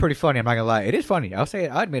 "That is pretty funny." I'm not gonna lie, it is funny. I'll say it.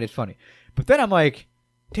 I admit it's funny. But then I'm like,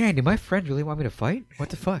 "Damn, do my friends really want me to fight? What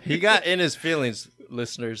the fuck?" He got in his feelings,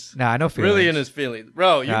 listeners. Nah, no feelings. Really in his feelings,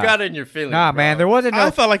 bro. You Nah. got in your feelings. Nah, bro. man, there wasn't no.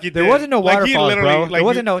 I felt like you there did. wasn't no Like, he waterfalls, literally- bro. like, There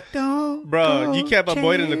wasn't you- no. Don't Bro, go you kept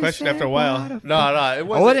avoiding the question after a while. chasing No, it I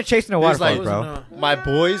wasn't. wasn't chasing the It was waterfalls, like, bro. My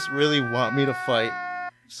boys really want me to fight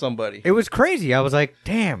somebody. It was crazy. I was like,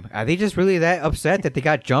 damn, are they just really that upset that they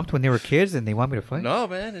got jumped when they were kids and they want me to fight? No,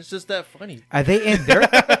 man, it's just that funny. Are they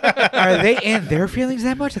in their feelings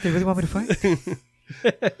that much that they really want me to fight?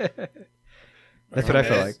 That's what I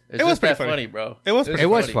felt like. It's It was just pretty that funny. funny, bro. It was It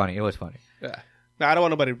was funny. It was funny. Yeah. Nah, I don't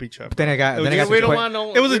want nobody to beat you up. But then I got to We the don't point. want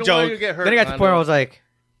no. It was we a don't want you joke. to get hurt, Then I got to the point where I was like,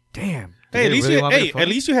 damn. do Hey, they really want me to fight? at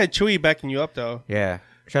least you had Chewy backing you up though. Yeah.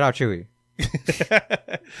 Shout out Chewy.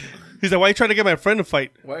 He's like, why are you trying to get my friend to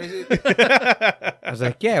fight? Why is it? I was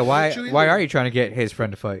like, yeah. Why Chewy are did- you trying to get his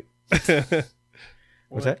friend to fight?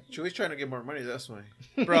 What's that? Chewy's trying to get more money. That's why.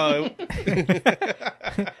 Bro,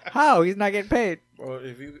 How? He's not getting paid. Well,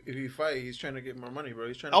 if you fight, he's trying to get more money, bro.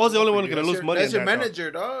 He's trying. I was to the only for one you. gonna That's lose your- money That's on your that, dog.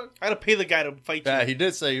 manager, dog. I had to pay the guy to fight you. Yeah, he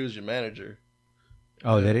did say he was your manager.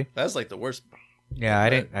 Oh, did he? That's like the worst. Yeah, I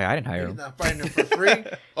didn't hire He's him. not fighting him for free.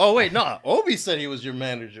 Oh wait, no. Obi said he was your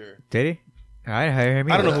manager. Did he? I didn't hire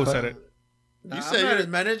him I don't know either. who said it. Nah, You I'm said not you're- his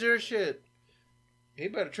manager. Shit. He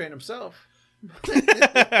better train himself.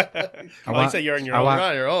 Oh, he said you're on your I own. want- You're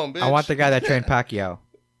on your own, bitch. I want the guy that trained Pacquiao.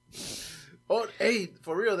 Oh, hey,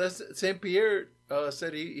 for real. That's Saint Pierre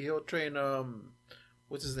said he'll train.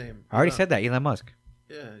 What's his name? I already said that. Elon Musk.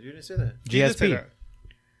 Yeah, you didn't say that. He did say GSP. that.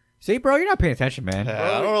 See, bro, you're not paying attention, man.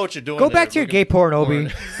 I don't know what you're doing. Go back to your gay porn, porn.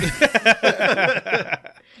 Obi.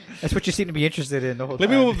 That's what you seem to be interested in the whole Let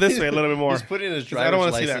time. me move this way a little bit more. He's putting his 'Cause I don't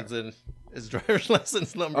driver's wanna see license in. His driver's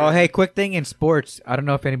license number. Oh, hey, quick thing in sports. I don't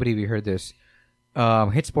know if anybody of you heard this.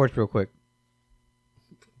 Hit sports real quick.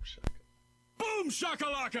 Boom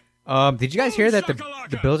shakalaka. Did you guys hear that the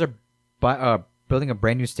Bills are building a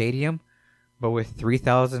brand new stadium, but with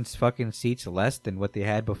 3,000 fucking seats less than what they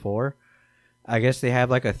had before? I guess they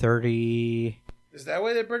have like a 30. Is that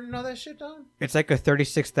why they're burning all that shit down? It's like a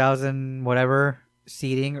 36,000 whatever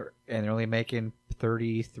seating, and they're only making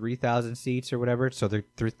 33,000 seats or whatever. So they're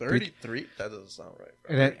 33? That doesn't sound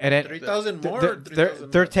right. and then 3,000 more. they're, Or they're,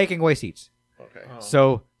 3,000 they're less? taking away seats. Okay. Oh.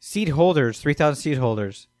 So seat holders, 3,000 seat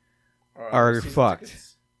holders, are season fucked.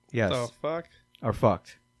 tickets? yes, The fuck? are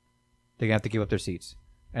fucked. They're gonna have to give up their seats,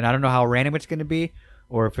 and I don't know how random it's gonna be,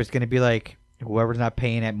 or if it's gonna be like whoever's not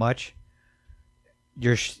paying that much,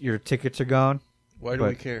 your tickets are gone. Why do But-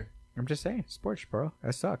 we care? I'm just saying, sports, bro.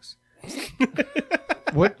 That sucks.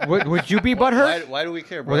 Would you be butthurt? Why do we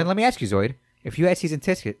care, bro? Well, then let me ask you, Zoid. If you had season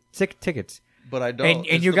tickets, But I don't. And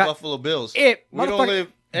It's you the got- Buffalo Bills. If, We don't motherfucker-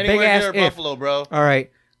 live anywhere big-ass near if. Buffalo, bro. all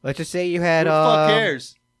right. Let's just say you had. Who the fuck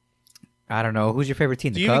cares? I don't know. Who's your favorite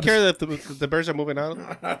team? Do The you even Cubs. care that the Bears are moving out?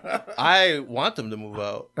 I want them to move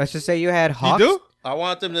out. Let's just say you had Hawks. You do? I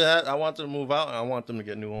want them to move out, and I want them to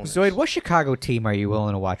get new owners. Zoid, what Chicago team are you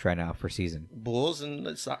willing to watch right now for season? Bulls and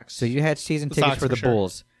the Sox. So you had season The tickets Sox, for the for sure.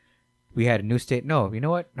 Bulls. We had a new state. No, you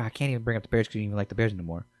know what? No, I can't even bring up the Bears because you don't even like the Bears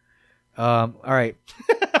anymore. All right.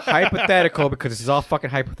 Hypothetical, because this is all fucking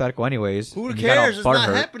hypothetical anyways. Who and you got all cares? It's not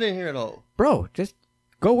butthurt. happening here, though. Bro, just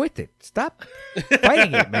go with it. Stop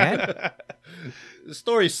fighting it, man. The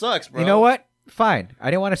story sucks, bro. You know what? Fine.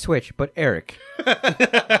 I didn't want to switch, but Eric.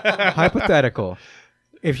 Hypothetical.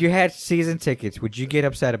 If you had season tickets, would you get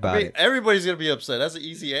upset about I mean, it? everybody's gonna be upset. That's an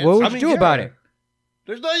easy answer. What would I you mean, do yeah. about it?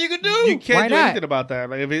 There's nothing you can do. You can't Why do not? anything about that.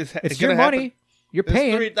 Like if It's gonna your money. happen- You're There's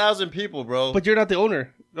paying. 3,000 people, bro. but you're not the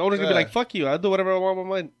owner. The owner's gonna be Yeah. like, "Fuck you! I'll do whatever I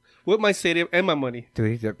want with my stadium and my money."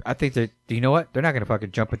 Dude, I think that. Do you know what? They're not gonna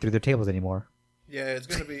fucking jump it through their tables anymore. Yeah, it's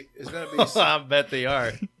gonna be. I bet they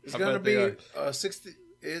are. It's gonna be 60.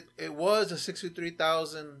 It was a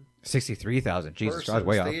 63,000 63,000. Jesus, I was person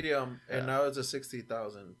way off. stadium, and now it's a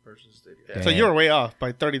 60,000 person stadium. Yeah. So Damn. you're way off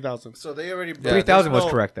by 30,000. So they already. Yeah, 3,000 there's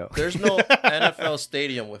was correct though. There's no NFL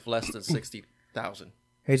stadium with less than 60,000.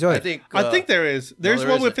 Hey Zoid, I think. I think there is. There's there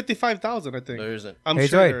one with isn't. 55,000. I think. there isn't. I'm Hey,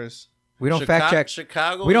 sure Zoid. there is. we don't fact check.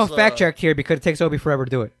 Chicago. We don't fact check here because it takes Obi forever to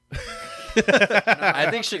do it. I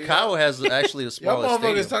think Chicago has actually the Y'all smallest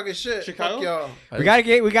motherfuckers stadium. talking shit. Chicago? Fuck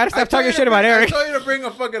y'all. We gotta I stop told talking you shit to about bring- Eric. I told you to bring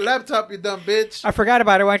a fucking laptop, you dumb bitch. I forgot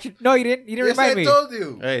about it. Why don't you? No, you didn't. You didn't Yes, I remind me. told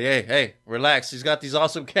you. Hey, relax. He's got these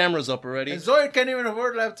awesome cameras up already. And Zoid can't even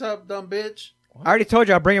afford a laptop, dumb bitch. I already told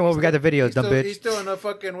you I'll bring it when we got the videos, He's dumb still, bitch. He's still in a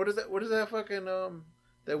fucking what is that? What is that fucking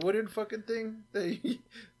that wooden fucking thing?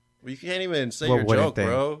 You can't even say What your wooden joke, thing?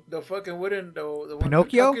 bro. The fucking wooden the one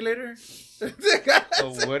Pinocchio? calculator.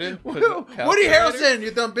 A wooden Woody calculator? Harrelson,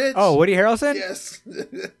 you dumb bitch. Oh, Woody Harrelson? yes.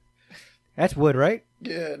 That's wood, right?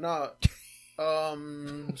 Yeah, no.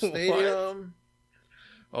 Stadium.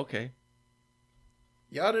 Okay.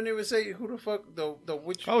 Y'all didn't even say who the fuck the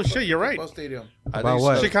which. Oh, shit, you're right. football stadium. I About think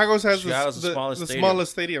what? so. Chicago's has Chicago's the smallest stadium.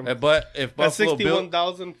 smallest stadium. But if At Buffalo Bill,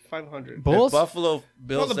 61,500. Bulls? if Buffalo No,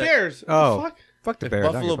 builds the that, Bears. Oh. What the fuck? Fuck the if Bears. I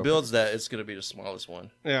don't Buffalo give a builds that, it's gonna be the smallest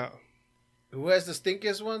one. Yeah. Who has the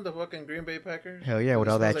stinkiest one? The fucking Green Bay Packers. Hell yeah, with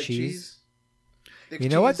It all that smells like cheese. Thick You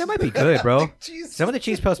know what? cheese. That might be good, bro. Thick cheese. Some of the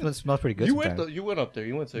cheese smells pretty good You sometimes. went up there.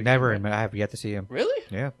 You went to Never. I have yet to see him. Really?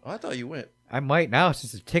 Yeah. Oh, I thought you went. I might now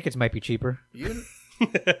since the tickets might be cheaper. You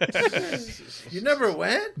never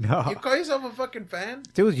went? No. You call yourself a fucking fan?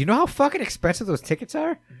 Dude, you know how fucking expensive those tickets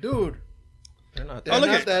are? Dude, They're not. they're Oh, look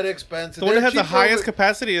not at- that expensive. The one that They're has the cheaper highest over-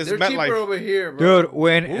 capacity is They're cheaper MetLife. over here, bro. Dude,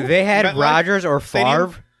 when they had MetLife Rodgers or Stadium?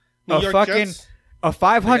 Favre, New a York fucking Jets? a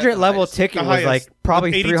 500 the level highest. ticket The was like highest. probably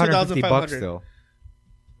With $350 $82,500. still.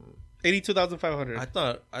 82,500. I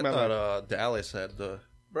thought Dallas had the.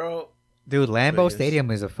 Bro, Dude, Lambeau Vegas. Stadium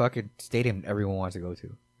is a fucking stadium everyone wants to go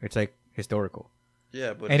to. It's like historical.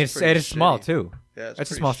 Yeah, but And it's pretty small shitty. too. Yeah, it's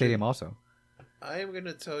It's a pretty small shitty. stadium also. I am going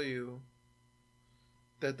to tell you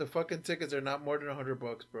that the fucking tickets are not more than $100,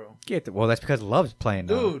 bro. Well, that's because Love's playing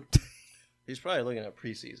now. Dude, He's probably looking at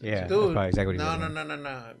preseason. Yeah. too. dude. probably exactly what he's no, looking no, no, no,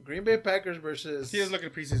 no. Green Bay Packers versus He is looking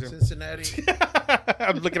at preseason. Cincinnati.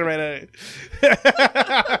 I'm looking right at it.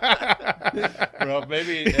 Bro,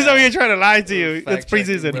 maybe. He's over here trying to lie to you. Fact It's preseason.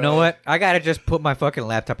 checking, You bro. know what? I gotta just put my fucking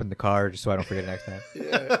laptop in the car just so I don't forget next time.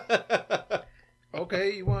 Yeah.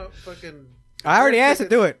 Okay, you want fucking... I already asked to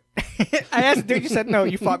do it. I asked to do it. You said no.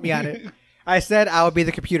 You fought me on it. I said I would be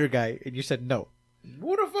the computer guy, and you said no.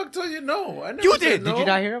 Who the fuck told you no? I never You said did. no. Did you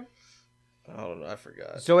not hear him? I don't know. I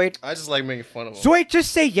forgot. Zoe, I just like making fun of him. Zoe,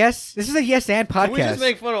 just say yes. This is a yes and podcast. Can we just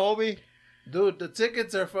make fun of Obi? Dude, the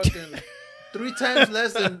tickets are fucking 3 times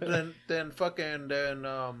less than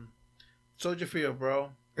Soldier Field,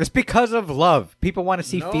 bro. It's because of love. People want to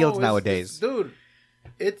see Fields it's- nowadays. dude.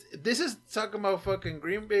 This is talking about fucking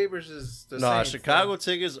Green Bay versus the Nah, Saints, Chicago bro.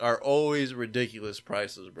 tickets are always ridiculous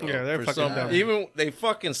prices, bro. Yeah, they're For fucking some- dumb. Even they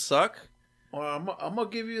fucking suck. Well, I'm gonna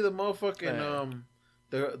give you the motherfucking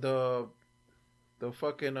the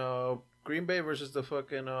fucking Green Bay versus the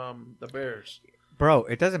fucking the Bears. Bro,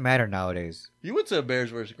 it doesn't matter nowadays. You went to a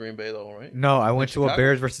Bears versus Green Bay though, right? No, I went to a Chicago?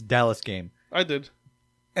 Bears versus Dallas game. I did.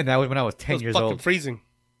 And that was when I was It 10 was years fucking old. freezing.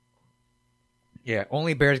 Yeah,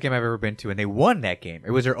 only Bears game I've ever been to, and they won that game.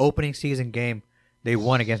 It was their opening season game. They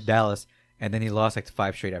won against Dallas, and then he lost like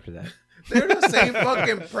 5 straight after that. They're the same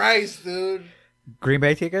fucking price, dude. Green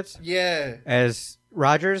Bay tickets Yeah, as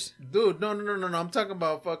Rodgers. dude. No. I'm talking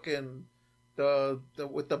about fucking the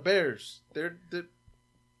with the Bears. They're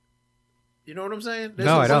you know what I'm saying? They're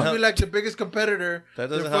No, I supposed don't. to be like the biggest competitor. That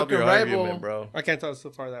Their doesn't help fucking your rival. argument, bro. I can't tell it's so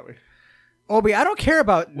far that way. Obi, I don't care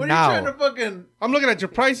about What now. are you trying to fucking? I'm looking at your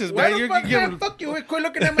prices, Why man. the You're fuck giving, fuck you? Quit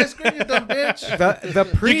looking at my screen, you dumb bitch. the you're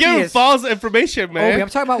giving previous false information, man. Obi, I'm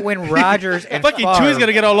talking about when Rodgers and Fucking Favre, Chewy's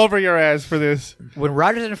gonna get all over your ass for this. when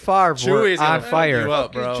Rodgers and Favre Chewy's were on gonna fire. you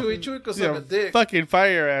up, bro. Chewy goes like a dick. Fucking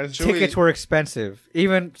fire your ass. Tickets were expensive.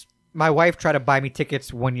 Even my wife tried to buy me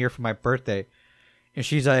tickets one year for my birthday, and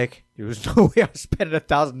she's like, "There was no way I was spending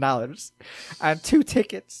 $1,000 on 2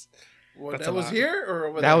 tickets." What, That's that a was lot. here or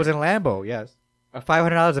over That there? was in Lambeau, yes.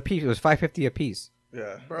 $500 a piece. It was $550 a piece.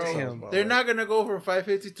 Yeah, Bro, Damn. they're not gonna go from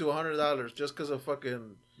 $550 to $100 just because of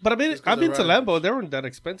fucking. But I mean, Just 'cause I've been of to Rodgers. Lambeau. They weren't that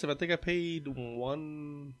expensive. I think I paid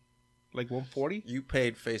 $140. You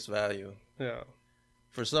paid face value. Yeah.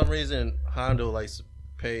 For some reason, Hondo likes to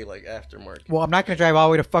pay like aftermarket. Well, I'm not going to drive all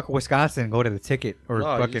the way to fucking Wisconsin and go to the ticket or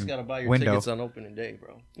No, you fucking just gotta buy your window. tickets on opening day,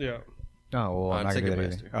 bro. Yeah. Oh, well, I'm On not going to do that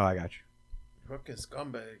Ticketmaster. either. Oh, I got you. Fucking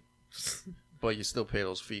scumbag. But you still pay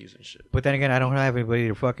those fees and shit. But then again, I don't have anybody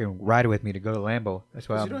to fucking ride with me to go to Lambeau. That's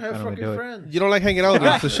why You I'm, don't I have don't fucking do it. friends. You don't like hanging out with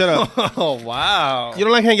me, so shut up. Oh wow! You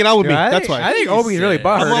don't like hanging out with Dude, me. I That's think, why. I think Obi's really I'm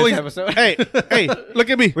butthurt always- this episode. hey, look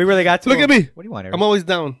at me. We really got to Look him. at me. What do you want, Eric? I'm always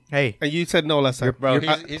down. Hey, And you said no last time. Bro,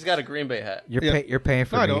 You're- he's got a Green Bay hat. you're, Yeah. you're paying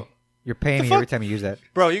for No, I me. don't. You're paying The me every fuck? time you use that.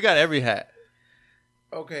 Bro, you got every hat.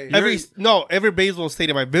 Okay. every Baysville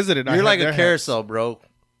stadium I visited, I You're had like their a hats. carousel, bro.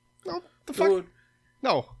 No, the fuck? Dude,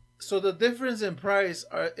 No. so the difference in price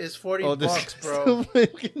is $40, Oh, this bro.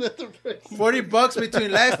 $40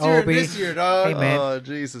 between last year and Obi. this year, dog. Hey, man. Oh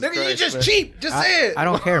Jesus Nigga, you Christ, just man. cheap. Just say it. I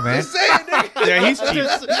don't care, man. Just say it, nigga. Yeah, he's cheap.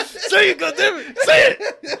 Say it, goddammit! Say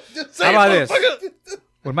it! Just say How about it, this? motherfucker!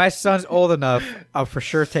 When my son's old enough, I'm for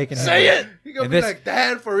sure taking him Say it! You gonna And be this- like,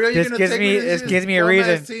 Dad, for real? You this gonna gives take me- to this this gives me a bum-ass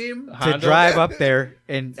reason team? to Hondo. drive up there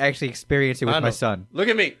and actually experience it with Hondo, my son. Look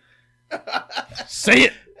at me. Say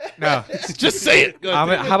it. No, Just say it.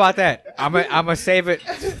 how about that? I'm gonna save it.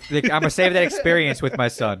 I'm gonna save that experience with my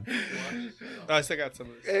son. Oh, I still got some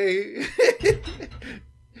of this. Hey.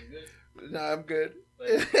 Nah, I'm good.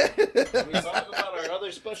 We talk about our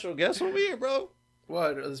other special guest over here, bro.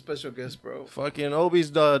 What? A special guest, bro. Fucking Obi's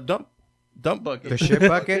dump bucket. The shit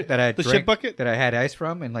bucket that I The drank, shit bucket? that I had ice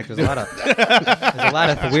from, and like there's a lot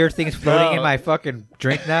of weird things floating in my fucking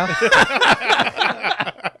drink now.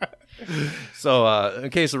 So, in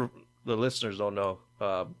case the listeners don't know,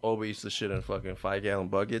 Obi used to shit in fucking 5-gallon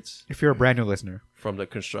buckets If you're a brand new listener, from the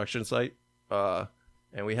construction site,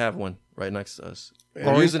 and we have one right next to us. We're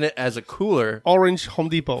Orange- using it as a cooler Orange Home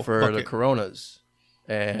Depot for the bucket. Coronas.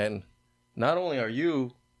 And not only are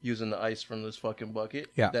you using the ice from this fucking bucket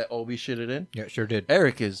Yeah. that Obi shitted in, yeah, sure did.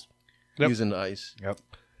 Eric is Yep. using the ice Yep.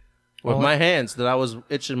 with Well- my hands that I was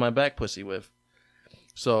itching my back pussy with.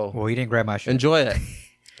 So Well, he didn't grab my shit. enjoy that.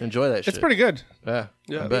 Enjoy that shit. It's pretty good. Yeah.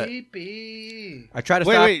 Yeah. I bet. Beep. I try to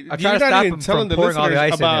Wait, stop. wait. I try You're to not stop even him telling from the pouring all listeners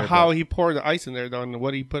the ice about in there. how but- he poured the ice in there, though, and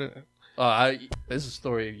what he put in it. This is a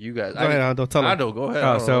story of you guys. Go ahead, Aldo, tell him. Aldo, go ahead. I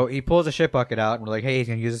Oh, don't so know. he pulls a shit bucket out, and we're like, "Hey, he's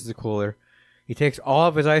gonna use this as a cooler." He takes all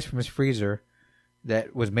of his ice from his freezer,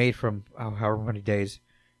 that was made from however many days,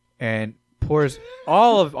 and pours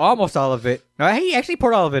almost all of it. No, he actually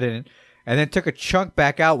poured all of it in, and then took a chunk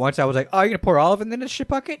back out. Once I was like, "Oh, you're gonna pour all of it in the shit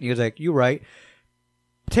bucket?" And he was like, "You right."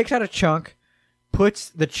 Takes out a chunk, puts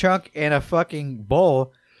the chunk in a fucking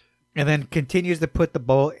bowl, and then continues to put the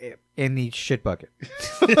bowl in the shit bucket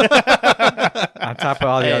on top of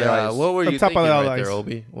all the Hey, other ice. what were On you top of thinking all the right there, ice.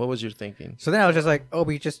 Obi? What was your thinking? So then I was just like,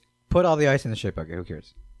 Obi, just put all the ice in the shit bucket. Who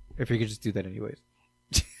cares? If you could just do that anyways.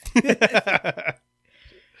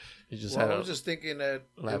 You just Well, had I a was just thinking that it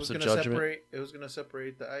lapse was of gonna judgment. separate. It was gonna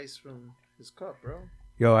separate the ice from his cup, bro.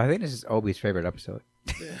 Yo, I think this is Obi's favorite episode.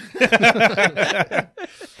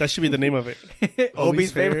 That should be the name of it.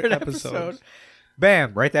 Obi's favorite episode.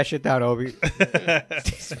 Bam! Write that shit down, Obi.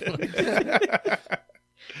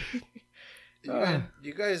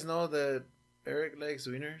 You guys know that Erik likes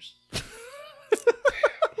wieners?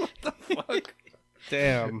 Fuck.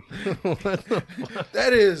 Damn.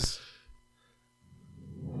 That is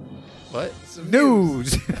What? some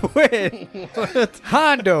News with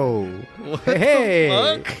Hondo. Hey,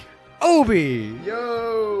 fuck? Obi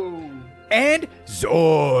Yo, and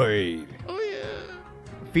Zoid, Oh yeah.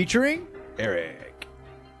 featuring Erik.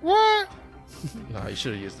 What? Nah, you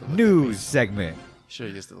should have used the News segment. Should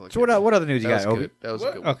have used the look. So what other news you got, Obi? That was a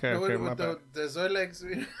what? good one. Okay, What- okay, my what bad. the Zoid likes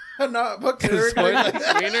wiener? No, fuck Erik.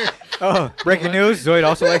 Wiener? Oh, breaking news! Zoid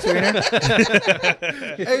also likes wiener.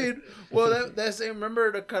 Hey, well, that same.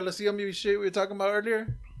 Remember the Coliseum shit we were talking about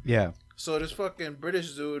earlier? Yeah. So this fucking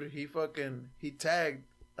British dude, he tagged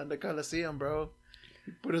on the Coliseum, bro.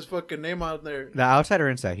 He put his fucking name out there. The outside or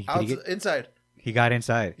inside? Inside. He got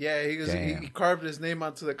inside. Yeah, he Damn. carved his name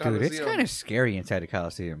onto the Coliseum. Dude, it's kind of scary inside the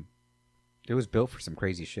Coliseum. It was built for some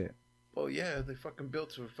crazy shit. Oh yeah, they fucking built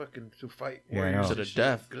to fight Yeah, I warriors know. To the and shit,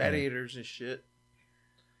 death. gladiators and shit.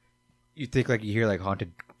 You think like you hear like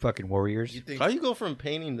haunted fucking warriors? You think? How you go from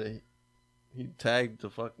painting the? He tagged the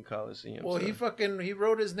fucking Coliseum. Well, so- he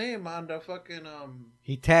wrote his name on the fucking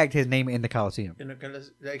He tagged his name in the Coliseum. in the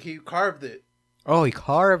Coliseum, like he carved it. Oh, he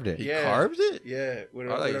carved it. He Yeah. carved it. Yeah,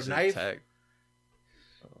 with I thought you a said knife. tagged.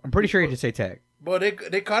 I'm pretty sure he did say tag. But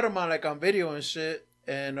they caught him on video and shit,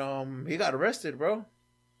 and he got arrested, bro.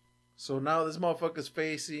 So now this motherfucker's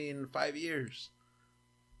facing 5 years.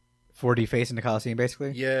 4D face in the Coliseum,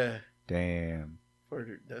 basically. Yeah, Damn.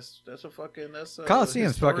 that's a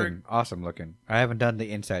Coliseum's historic- fucking awesome looking. I haven't done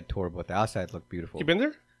the inside tour, but the outside looked beautiful. You been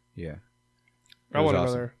there? Yeah. I It was want to go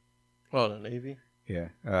awesome. there. Oh, the Navy. Yeah,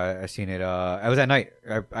 I seen it. I was at night.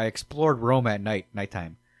 I explored Rome at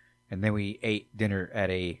nighttime, and then we ate dinner at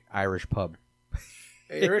a Irish pub.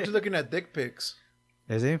 Hey, Eric's looking at dick pics.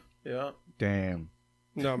 Is he? Yeah, Damn.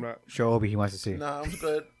 No, I'm not. Show Obi he wants to see. nah, I'm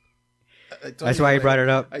good. That's why he brought it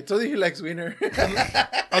up. I told you he likes wiener.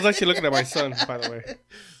 I was actually looking at my son, by the way.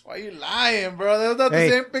 Why you lying, bro? That was not the Hey,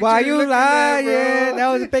 same picture. why you're you looking lying? at, bro. That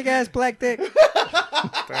was a big ass black dick.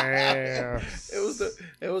 Damn.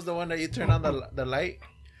 It was the one that you turn on the light,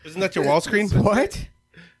 Isn't that your wall screen? What?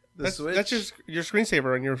 the That's, switch. that's your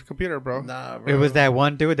screensaver on your computer, bro. Nah, bro. It was that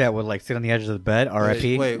one dude that would like sit on the edge of the bed.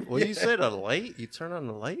 R.I.P. Wait, what you said? A light? You turn on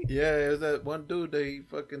the light? Yeah, it was that one dude that he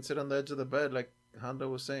fucking sit on the edge of the bed like Honda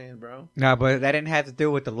was saying, bro. No, but that didn't have to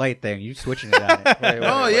do with the light thing. You switching it on it.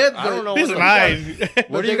 Oh yeah, I don't know He's what lying.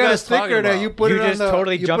 What are they you got a guys sticker talking that about? you put You it on just the,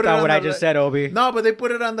 totally you jumped put it on what I the just li- said, Obi. No, but they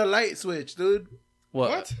put it on the light switch, dude.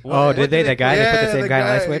 What? Oh, did they? do The guy they put the same the guy on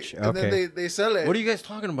light guy, switch? And then Okay. they sell it. What are you guys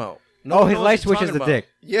talking about? No Oh, one his knows light what switch you're is the talking dick.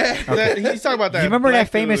 Yeah. He's talking about that. Do you remember that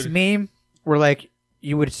black famous dude. meme where like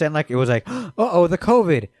you would send like it was like, oh, the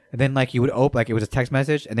COVID, and then like you would open like it was a text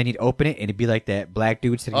message, and then you'd open it and it'd be like that black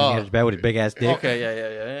dude sitting on the Oh. edge of the bed with his big ass dick. Okay,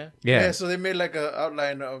 yeah. Yeah. Yeah, so they made like a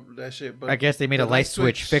outline of that shit. But I guess they made a the light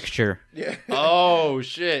switch fixture Yeah. Oh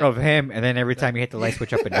shit! of him, and then every time you hit the light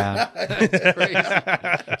switch up and down, That's crazy.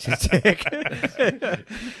 it's his dick.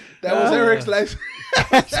 That was Eric's life.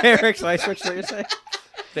 That's Eric's light switch. What you're saying?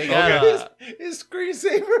 They got His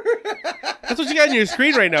screensaver. That's what you got on your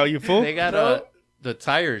screen right now, you fool. they got No. the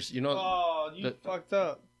tires. You know, Oh, you fucked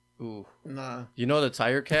up. ooh, Nah. you know the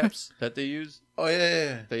tire caps that they use. Oh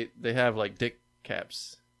yeah. They have like dick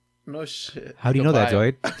caps. No shit. How do you know that,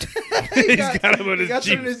 Goodbye. Zoid? He's got him on He his got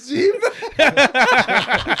Jeep. in his Jeep.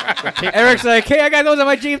 Eric's like, hey, I got those on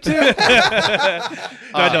my Jeep too.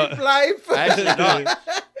 No. Life. Actually, not.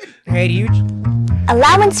 Hey, do you?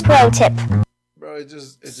 Allowance pro tip. Bro, it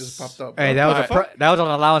just popped up. Hey, bro. that was that was an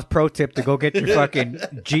allowance pro tip to go get your fucking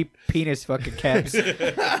Jeep penis fucking caps.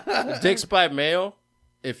 Dicks by mail.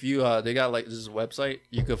 If you they got like this is a website,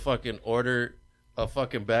 you could fucking order a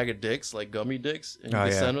fucking bag of dicks, like gummy dicks, and you Oh,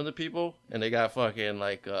 can yeah. send them to people, and they got fucking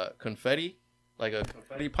like confetti, like a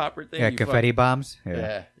confetti popper thing. Yeah, You confetti bombs.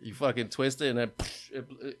 Yeah, you fucking twist it and then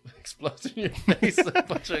it explodes in your face, a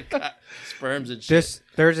bunch of sperms and shit.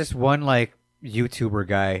 There's this one like YouTuber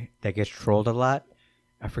guy that gets trolled a lot.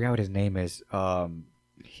 I forgot what his name is. I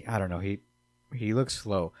don't know. He looks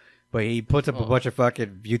slow, but he puts up a bunch of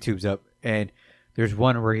fucking YouTubes up, and there's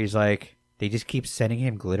one where he's like, they just keep sending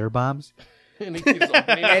him glitter bombs. And he keeps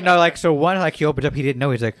opening And it. no, like so one like he opened up, he didn't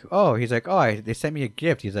know. He's like, they sent me a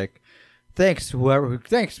gift. He's like, thanks whoever,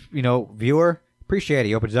 thanks viewer, appreciate it.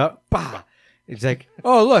 He opens it up, bah. It's like,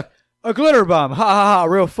 oh look, a glitter bomb, ha ha ha,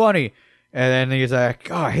 real funny. And then he's like,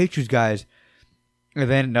 oh, I hate you guys. And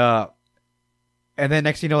then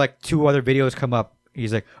next thing you know, like 2 other videos come up.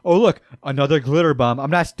 He's like, oh, look, another glitter bomb. I'm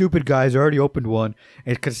not stupid, guys. I already opened one.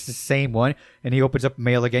 And because it's the same one. And he opens up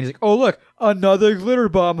mail again. He's like, oh, look, another glitter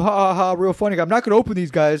bomb. Ha ha ha, real funny. I'm not going to open these,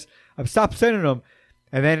 guys. I'm stop sending them.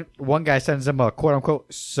 And then one guy sends him a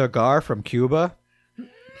quote-unquote cigar from Cuba.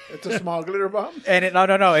 It's a small glitter bomb. And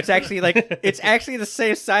no. It's actually the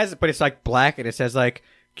same size, but it's like black. And it says like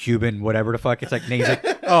Cuban, whatever the fuck. It's like, and he's like,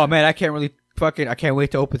 oh, man, I can't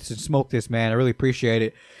wait to open this and smoke this, man. I really appreciate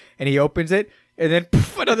it. And he opens it. And then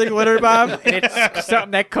poof, another glitter bomb, and it's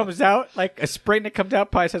something that comes out, like a spring that comes out,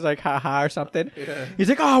 probably says like "ha-ha" or something. Yeah. He's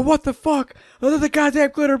like, "Oh, what the fuck? Another goddamn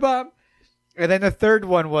glitter bomb!" And then the third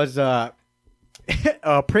one was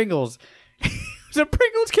Pringles. It's a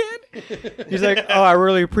Pringles can. He's like, "Oh, I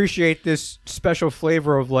really appreciate this special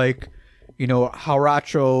flavor of like,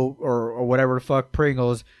 Haracho or whatever the fuck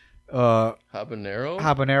Pringles." Habanero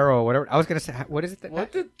or whatever. I was gonna say, what is it?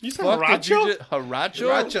 What did you say? Haracho?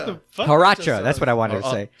 Haracha. That's what I wanted to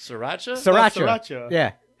say. Sriracha? Sriracha.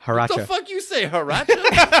 Yeah. Haracha. What the fuck you say? Haracha?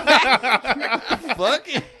 Fuck.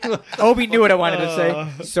 Obi knew what I wanted to say.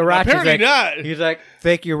 Sriracha. Apparently not. He's like,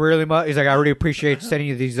 thank you really much. He's like, I really appreciate sending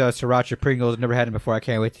you these Sriracha Pringles. Never had them before. I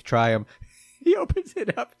can't wait to try them. He opens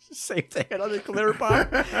it up. It's the same thing. Another glitter bomb.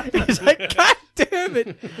 He's like, God damn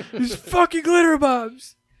it. These fucking glitter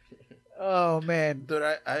bombs. Oh man, dude!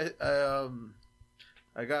 I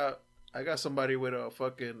got somebody with a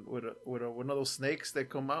fucking with one of those snakes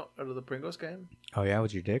that come out of the Pringles can. Oh yeah,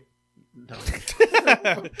 with your dick? No.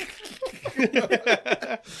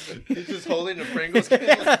 He's just holding the Pringles can.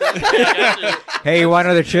 Hey, you want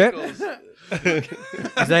another chip?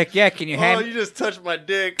 He's like, yeah. Can you hand? Oh, you just touched my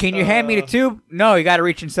dick. Can you hand me the tube? No, you got to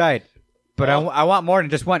reach inside. But I want more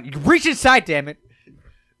than just one. You reach inside, damn it.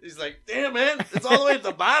 He's like, damn, man, it's all the way at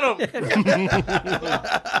the bottom.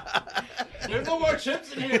 There's no more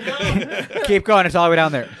chips in here, yo. Keep going. It's all the way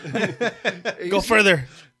down there. Go further.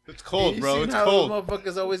 It's cold, bro. It's how cold.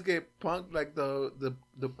 Motherfuckers always get punked, like the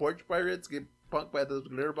porch pirates get punked by those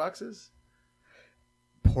glitter boxes.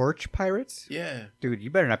 Porch pirates? Yeah. Dude, you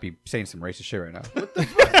better not be saying some racist shit right now. What the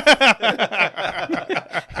fuck?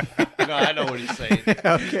 No, I know what he's saying.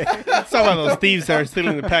 Okay. It's talking about those thieves that are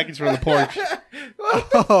stealing the package from the porch. What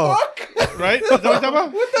the fuck? Right? Is that what you're talking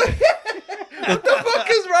about? What the fuck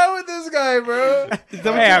is wrong with this guy, bro?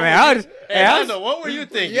 I know. What were you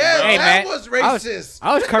thinking? Yeah, bro? Hey, that man, was racist.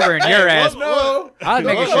 I was covering your ass. No. I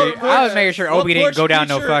was making sure Obi didn't go down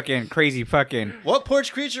no fucking crazy fucking. What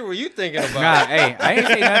porch creature were you thinking about? Nah, hey, I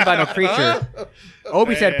didn't say nothing about no creature.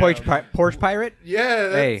 Obi said porch pirate. Yeah,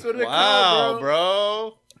 that's what they call,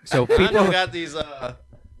 bro. So I people got these. I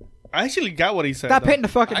actually got what he said. stop though. hitting the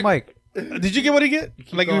fucking mic. Did you get what he get?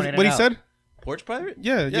 Like going in what and he out. said? Porch pirate?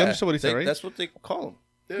 Yeah, you understood what he said, right? That's what they call them.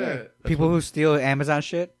 Yeah. People who steal Amazon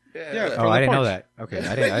shit. Yeah. Oh, From I the didn't know porch. that. Okay,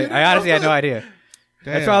 I didn't. I honestly had no idea.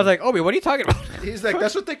 That's why I was like, Obi, what are you talking about? He's like,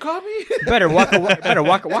 that's what they call me? better walk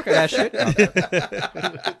that shit.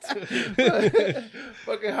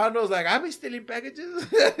 Fucking Hondo's like, I be stealing packages.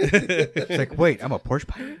 It's like, wait, I'm a porch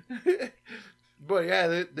pirate? But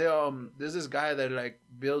yeah, there's this guy that like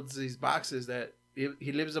builds these boxes that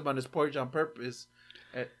he lives up on his porch on purpose,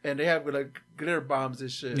 and they have like glitter bombs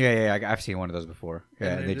and shit. Yeah, I've seen one of those before.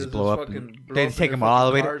 Yeah, And they just blow up. And blow they up take in them their all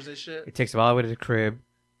the way. fucking cars and shit. It takes them all the way to the crib,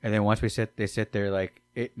 and then once they sit there like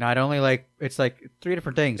it. Not only like it's like 3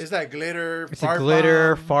 different things. It's like glitter. It's fart a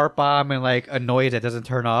glitter, bomb. fart bomb, and like a noise that doesn't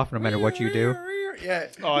turn off no matter what you do. Yeah.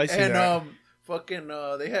 Oh, I see and, that. fucking,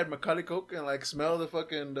 they had Macaulay Culkin like smell the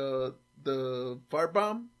fucking the fart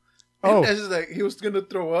bomb. Oh. And it's just like he was gonna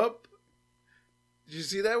throw up. Did you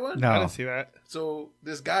see that one? No. I didn't see that. So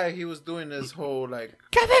this guy, he was doing this whole like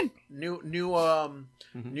Kevin.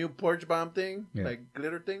 new porch bomb thing, Yeah. like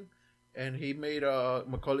glitter thing, and he made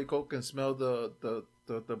Macaulay Culkin smell the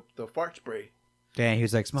fart spray. Damn, he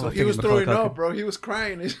was like, smell So like he was Macaulay throwing Culkin. up, bro. He was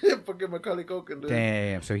crying. Fucking Macaulay Culkin, dude.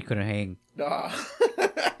 Damn, so he couldn't hang. Nah.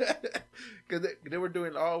 Because they were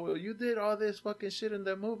doing, oh, well, you did all this fucking shit in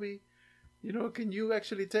that movie. You know, can you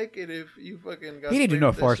actually take it if you fucking got He didn't do sprayed no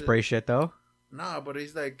with that fart shit? spray shit though. Nah, but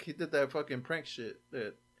he's like, he did that fucking prank shit.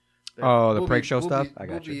 That Oh, the prank show stuff? I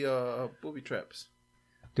got booby traps.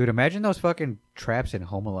 Dude, imagine those fucking traps in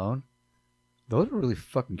Home Alone. Those would really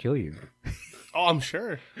fucking kill you. Oh, I'm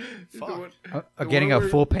sure. The Fuck. one- Getting a where-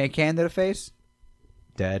 full paint can to the face?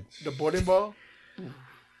 Dead. The bowling ball?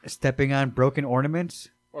 Stepping on broken ornaments?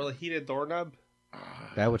 Or the heated doorknob.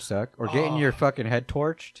 That would suck. Or getting your fucking head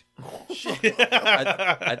torched?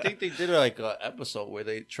 I think they did like an episode where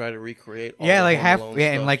they try to recreate. All Yeah, the like Home half. Alone Yeah,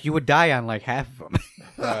 stuff. and like you would die on like half of them.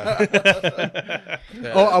 Yeah.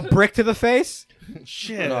 Oh, a brick to the face?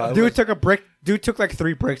 Shit. No, it Dude was- took a brick. Dude took like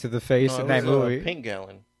 3 bricks to the face no, in it that was a movie. Pink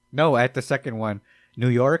gallon. No, at the second one, New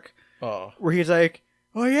York, Oh. where he's like,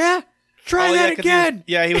 "Oh yeah, try that 'cause again."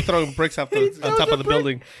 he was throwing bricks off He on throws top a of the brick.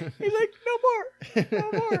 building. He's like, "No more,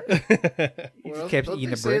 no more." He Well, just kept don't eating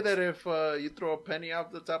they the say bricks. that if you throw a penny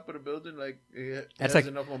off the top of the building, like it That's has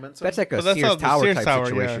like- enough momentum? That's like a But that's Sears not the Tower Sears type Tower,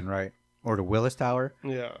 situation, right? Or the Willis Tower.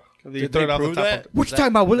 Yeah. You Did throw they it off the prove top that? of What Is you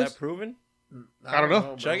talking about, is Willis? that proven? I don't know.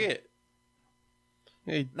 bro. Check it.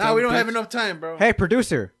 No, we don't have enough time, bro. Hey,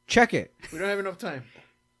 producer, check it. We don't have enough time.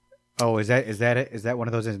 Oh, is that it? Is that one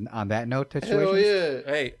of those on that note situations? Hell yeah.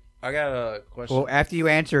 Hey, I got a question. Well, after you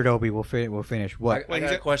answer it, Obi, we'll finish. What? I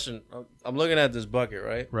got a question. I'm looking at this bucket,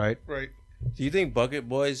 right? Right? Right. Do you think bucket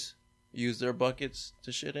boys use their buckets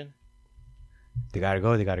to shit in? They gotta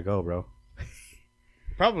go, bro.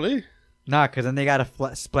 Probably. Nah, because then they gotta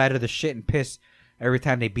splatter the shit and piss every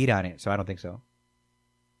time they beat on it. So I don't think so.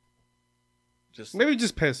 Just Maybe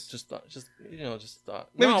just piss. just thought. Just thought.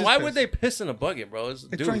 Maybe No, just why piss. would they piss in a bucket, bro? It's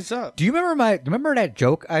It dude. dries up. Do you remember that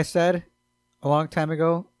joke I said a long time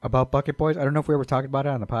ago about bucket boys? I don't know if we ever talked about it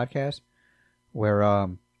on the podcast, where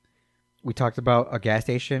we talked about a gas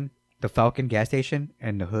station, the Falcon gas station,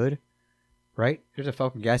 and the hood. Right? There's a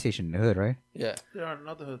Falcon gas station in the hood, right? Yeah, There are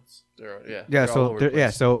another hoods. yeah. Yeah. they're all So over the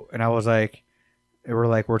place. and I was like,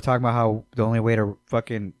 we're talking about how the only way to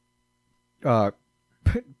fucking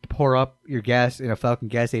pour up your gas in a Falcon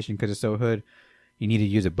gas station because it's so hood, you need to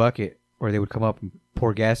use a bucket, or they would come up and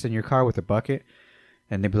pour gas in your car with a bucket,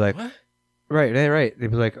 and they'd be like, What? right, they'd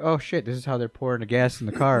be like, oh shit, this is how they're pouring the gas in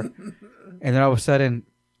the car, and then all of a sudden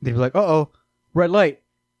they'd be like, oh, red light,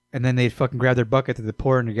 and then they'd fucking grab their bucket that they're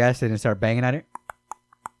pouring the gas in and start banging on it.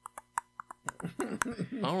 I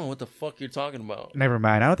don't know what the fuck you're talking about. Never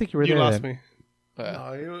mind, I don't think you were You there. lost then. me.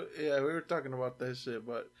 No, we were talking about that shit,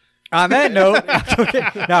 but On that note,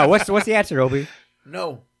 no, what's the answer, Obi?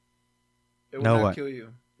 no. It would No not what? kill you.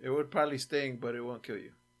 It would probably sting, but it won't kill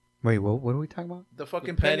you. Wait, what are we talking about? The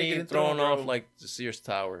fucking Penny getting thrown thrown, off bro. like the Sears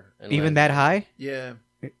Tower. And Even landing. that high? Yeah,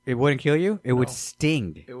 It wouldn't kill you? It would No.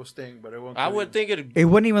 sting. it will sting, but it won't. I kill would you. think it'd. It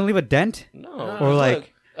wouldn't even leave a dent? No. Or like- look,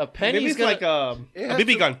 a Maybe penny's it's gonna. like a It has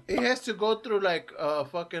BB to- gun. It has to go through like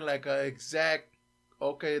fucking like a exact.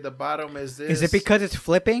 Okay, the bottom is this. Is it because it's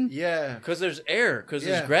flipping? Yeah, Because there's air. Because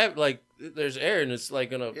Yeah. there's air, and it's like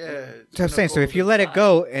gonna. yeah. it's So I'm gonna saying, so go if you to let the it side.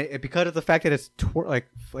 go, because of the fact that it's like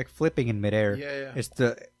flipping in midair, Yeah.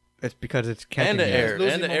 it's because it's catching And the it. air,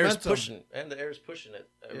 losing and the air's momentum. pushing, it.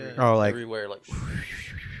 Yeah. Oh, like- everywhere, like. Yeah,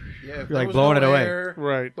 if You're, there like, was blowing no it away. air-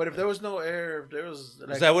 Right. But if there was no air, if there was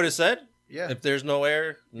like, Is that what it said? yeah, If there's no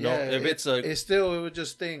air, no. yeah, If it's a, it still it would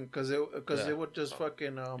just sting because Yeah. it would just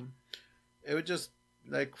fucking it would just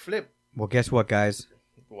like flip. Well, guess what, guys?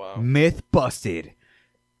 wow. Myth busted.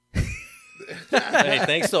 Hey,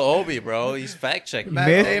 thanks to Obi, bro. He's fact checking. Matt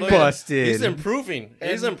Myth Damon. busted. He's improving.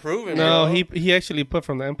 He's And- improving. No, bro. he actually put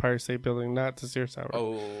from the Empire State Building, not the Sears Tower.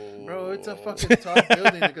 Oh, Bro, it's a fucking top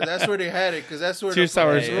building because that's where they had it because that's where Sears the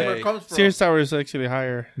Tower fucking is- rumor Hey. comes from. Sears Tower is actually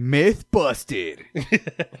higher. Myth busted. All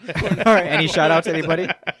right, any shout outs, anybody?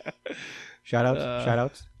 Shout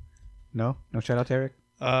outs? No shout outs, Eric?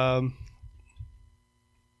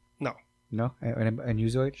 No. No? And you,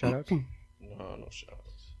 Zoid, shout outs? no shots.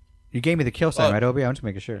 You gave me the kill sign, Oh. right, Obi? I'm just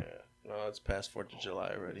making sure. No, it's past 4th of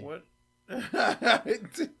July already. What?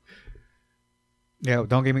 Yeah,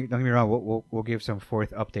 don't get me wrong. We'll give some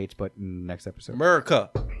fourth updates, but in the next episode.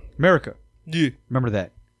 America. America. Yeah. Remember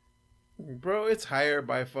that. Bro, it's higher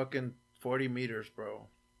by fucking 40 meters, bro.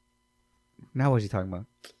 Now what is he talking about?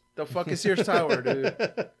 The fucking Sears Tower, dude.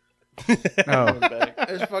 Oh,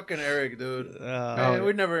 It's fucking Erik, dude. Uh, Man,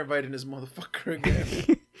 we're never inviting this motherfucker again.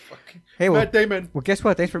 fucking hey, well, Matt Damon. well, guess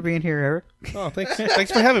what? Thanks for being here, Eric. oh, thanks.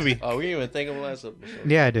 Thanks for having me. Oh, we didn't even think of last episode.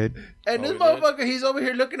 Yeah, dude. And this we did? motherfucker, he's over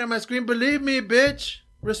here looking at my screen. Believe me, bitch.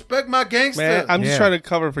 Respect my gangster. Man, I'm just Yeah. trying to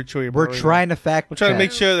cover for Chewy. We're bro. trying to fact. I'm trying to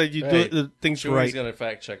make check. sure that you Hey, do the things Chewy's right. gonna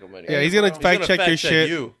fact check him anyway. Yeah, he's gonna He's fact He's check gonna your fact shit.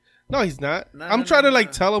 You. No, he's not. No, I'm no, trying no, to like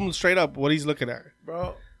no. tell him straight up what he's looking at.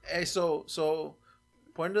 Bro, hey, so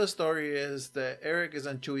point of the story is that Erik is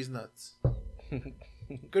on Chewy's nuts.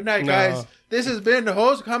 Good night, No. guys. This has been the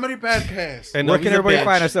HoZ Comedy Podcast. And Where no, can he's a everybody bitch.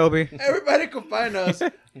 find us, Obi? Everybody can find us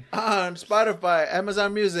on Spotify,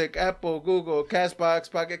 Amazon Music, Apple, Google,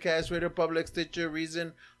 Castbox, Pocket Cast, Radio Public, Stitcher,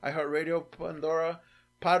 Reason, iHeartRadio, Pandora,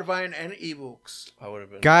 Podvine, and eBooks. I would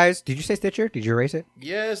have been. Guys, did you say Stitcher? Did you erase it?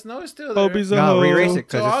 Yes, no, it's still there. Obi's a No, hoe. re-erase it.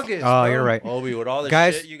 'cause Till it's- August, oh, bro. you're right. Obi, with all the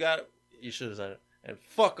Guys- shit you got, you should have said it. And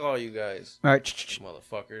fuck all you guys, All right.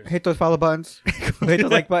 motherfuckers. Hit those follow buttons. Hit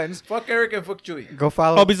those like buttons. Fuck Eric and fuck Chewy. Go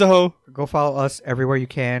follow. Hobby's a hoe. Go follow us everywhere you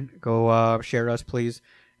can. Go share us, please.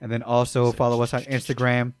 And then also follow us on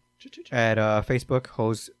Instagram at Facebook,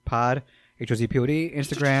 HoZ Pod, HoZPod,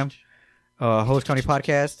 Instagram, HoZ Comedy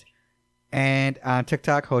Podcast, and on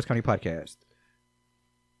TikTok, HoZ Comedy Podcast.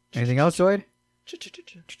 Anything else, Zoid?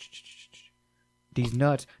 These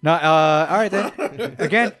nuts. No, all right then.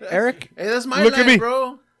 Again, Eric. Hey, that's my Look at line, me.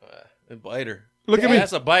 bro. A biter. Look at me.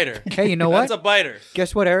 That's a biter. Hey, you know what? That's a biter.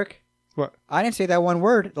 Guess what, Eric? What? I didn't say that one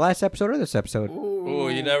word the last episode or this episode. Ooh,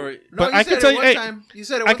 you never. No, But you I said can it tell you. one Hey, time. You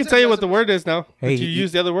said it I one can time tell you last what the word is now. Hey, But you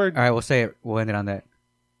use the other word. All right, we'll say it. We'll end it on that.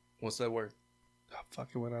 What's that word? Oh, fuck,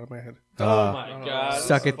 it went out of my head. Oh my god.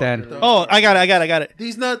 Suck it then. Oh, I got it.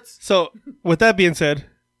 These nuts. So, with that being said,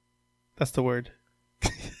 that's the word.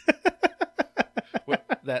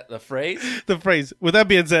 That the phrase. The phrase. With that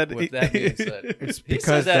being said, With that being said, It's he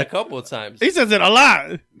because said that a couple of times. he says it a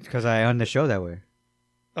lot. because I own the show that way.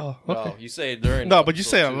 Oh, okay. No, you say it during. No, the but you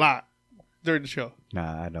episode, say it a too. lot during the show.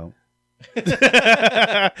 Nah, I don't.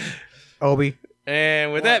 Obi.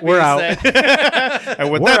 And with that We're being out. said,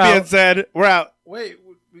 And with We're that being out. said, we're out. Wait,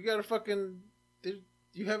 we gotta fucking.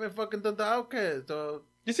 You haven't fucking done the Outcast, dog.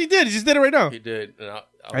 Yes, he did. He just did it right now. he did. And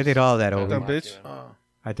I did all that, Obi. Dumb bitch.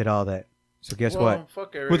 I did all that. So guess Well, what?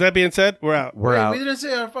 Fuck Eric. With that being said, we're out. We're Wait, out. We didn't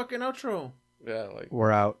say our fucking outro. Yeah, like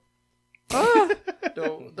We're out. All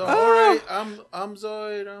right, I'm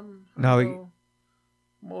Zoid. I'm No, we- Hondo,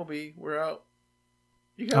 Moby. We're out.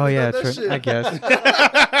 You Oh haven't yeah, done that's that right. I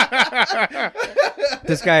shit. guess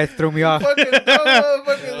this guy threw me off. Fucking dumb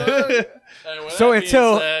motherfucker, dog. And with So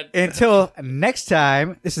that being until said, next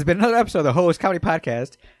time, this has been another episode of the HoZ Comedy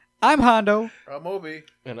Podcast. I'm Hondo I'm Moby.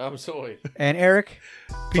 and I'm Zoid. and Eric.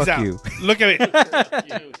 Peace Fuck out. you. Look at me.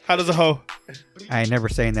 You. How does a hoe? I ain't never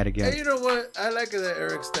saying that Hey, again. you know what? I like it that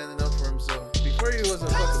Eric's standing up for himself. Before he was a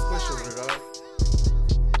fucking pushover, dog.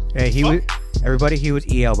 Hey, he was everybody. He was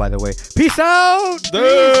EL, by the way. Peace out.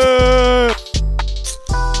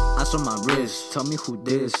 Ice on my wrist, tell me who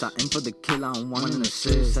this. I aim for the kill, I don't want an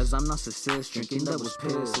assist. Says I'm narcissist, drinking that was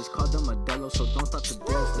piss. It's called the Modelo, so don't stop to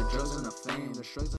diss. The drugs and the fame, the shrugs.